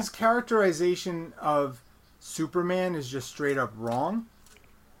 Absolutely. Yeah, his characterization of Superman is just straight up wrong.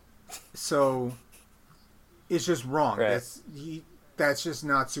 So it's just wrong. Right. That's just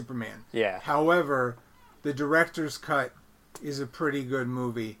not Superman. Yeah. However, the director's cut is a pretty good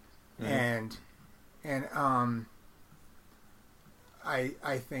movie, and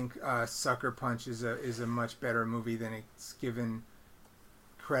I think Sucker Punch is a much better movie than it's given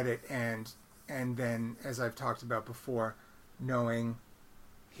credit, and then, as I've talked about before, knowing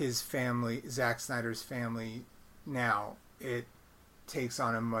his family, Zack Snyder's family now, it takes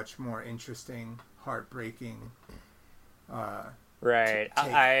on a much more interesting, heartbreaking right.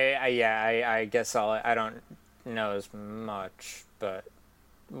 take. I guess I don't know as much, but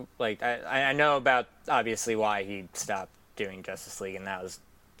like I know about obviously why he stopped doing Justice League, and that was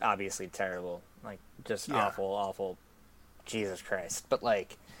obviously terrible, like just awful, Jesus Christ. But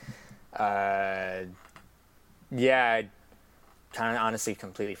like, I kind of honestly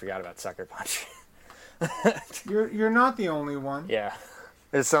completely forgot about Sucker Punch. You're not the only one. Yeah,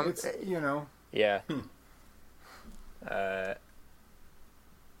 there's some. It's, you know. Yeah.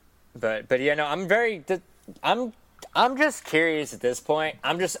 But yeah, no, I'm just curious at this point.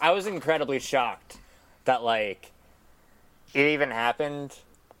 I was incredibly shocked that like it even happened,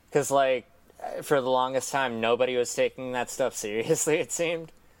 because like for the longest time nobody was taking that stuff seriously, it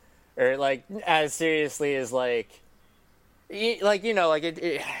seemed, or like as seriously as like it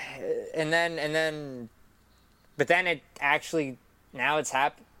and then but then it actually now it's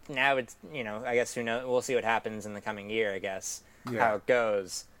I guess who knows, we'll see what happens in the coming year, I guess, how it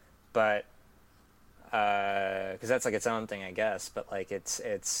goes, but because that's like its own thing, I guess, but like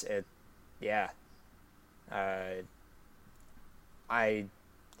I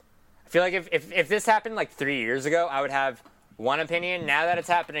feel like if this happened like 3 years ago, I would have one opinion. Now that it's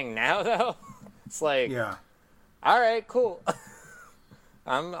happening now, though, it's like, all right, cool.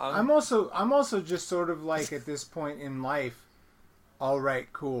 I'm also just sort of like at this point in life, all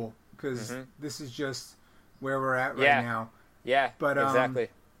right, cool, because this is just where we're at right now. Yeah, but exactly.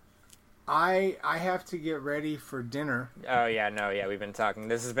 I have to get ready for dinner. Oh yeah, we've been talking.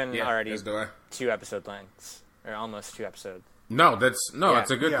 This has been already as do I. 2 episode lengths, or almost 2 episodes. No, that's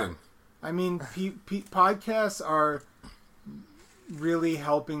a good thing. I mean, podcasts are really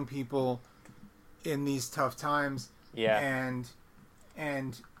helping people in these tough times. Yeah,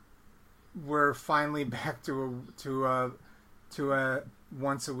 and we're finally back to a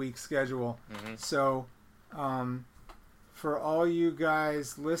once a week schedule. So, for all you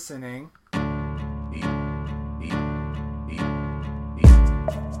guys listening,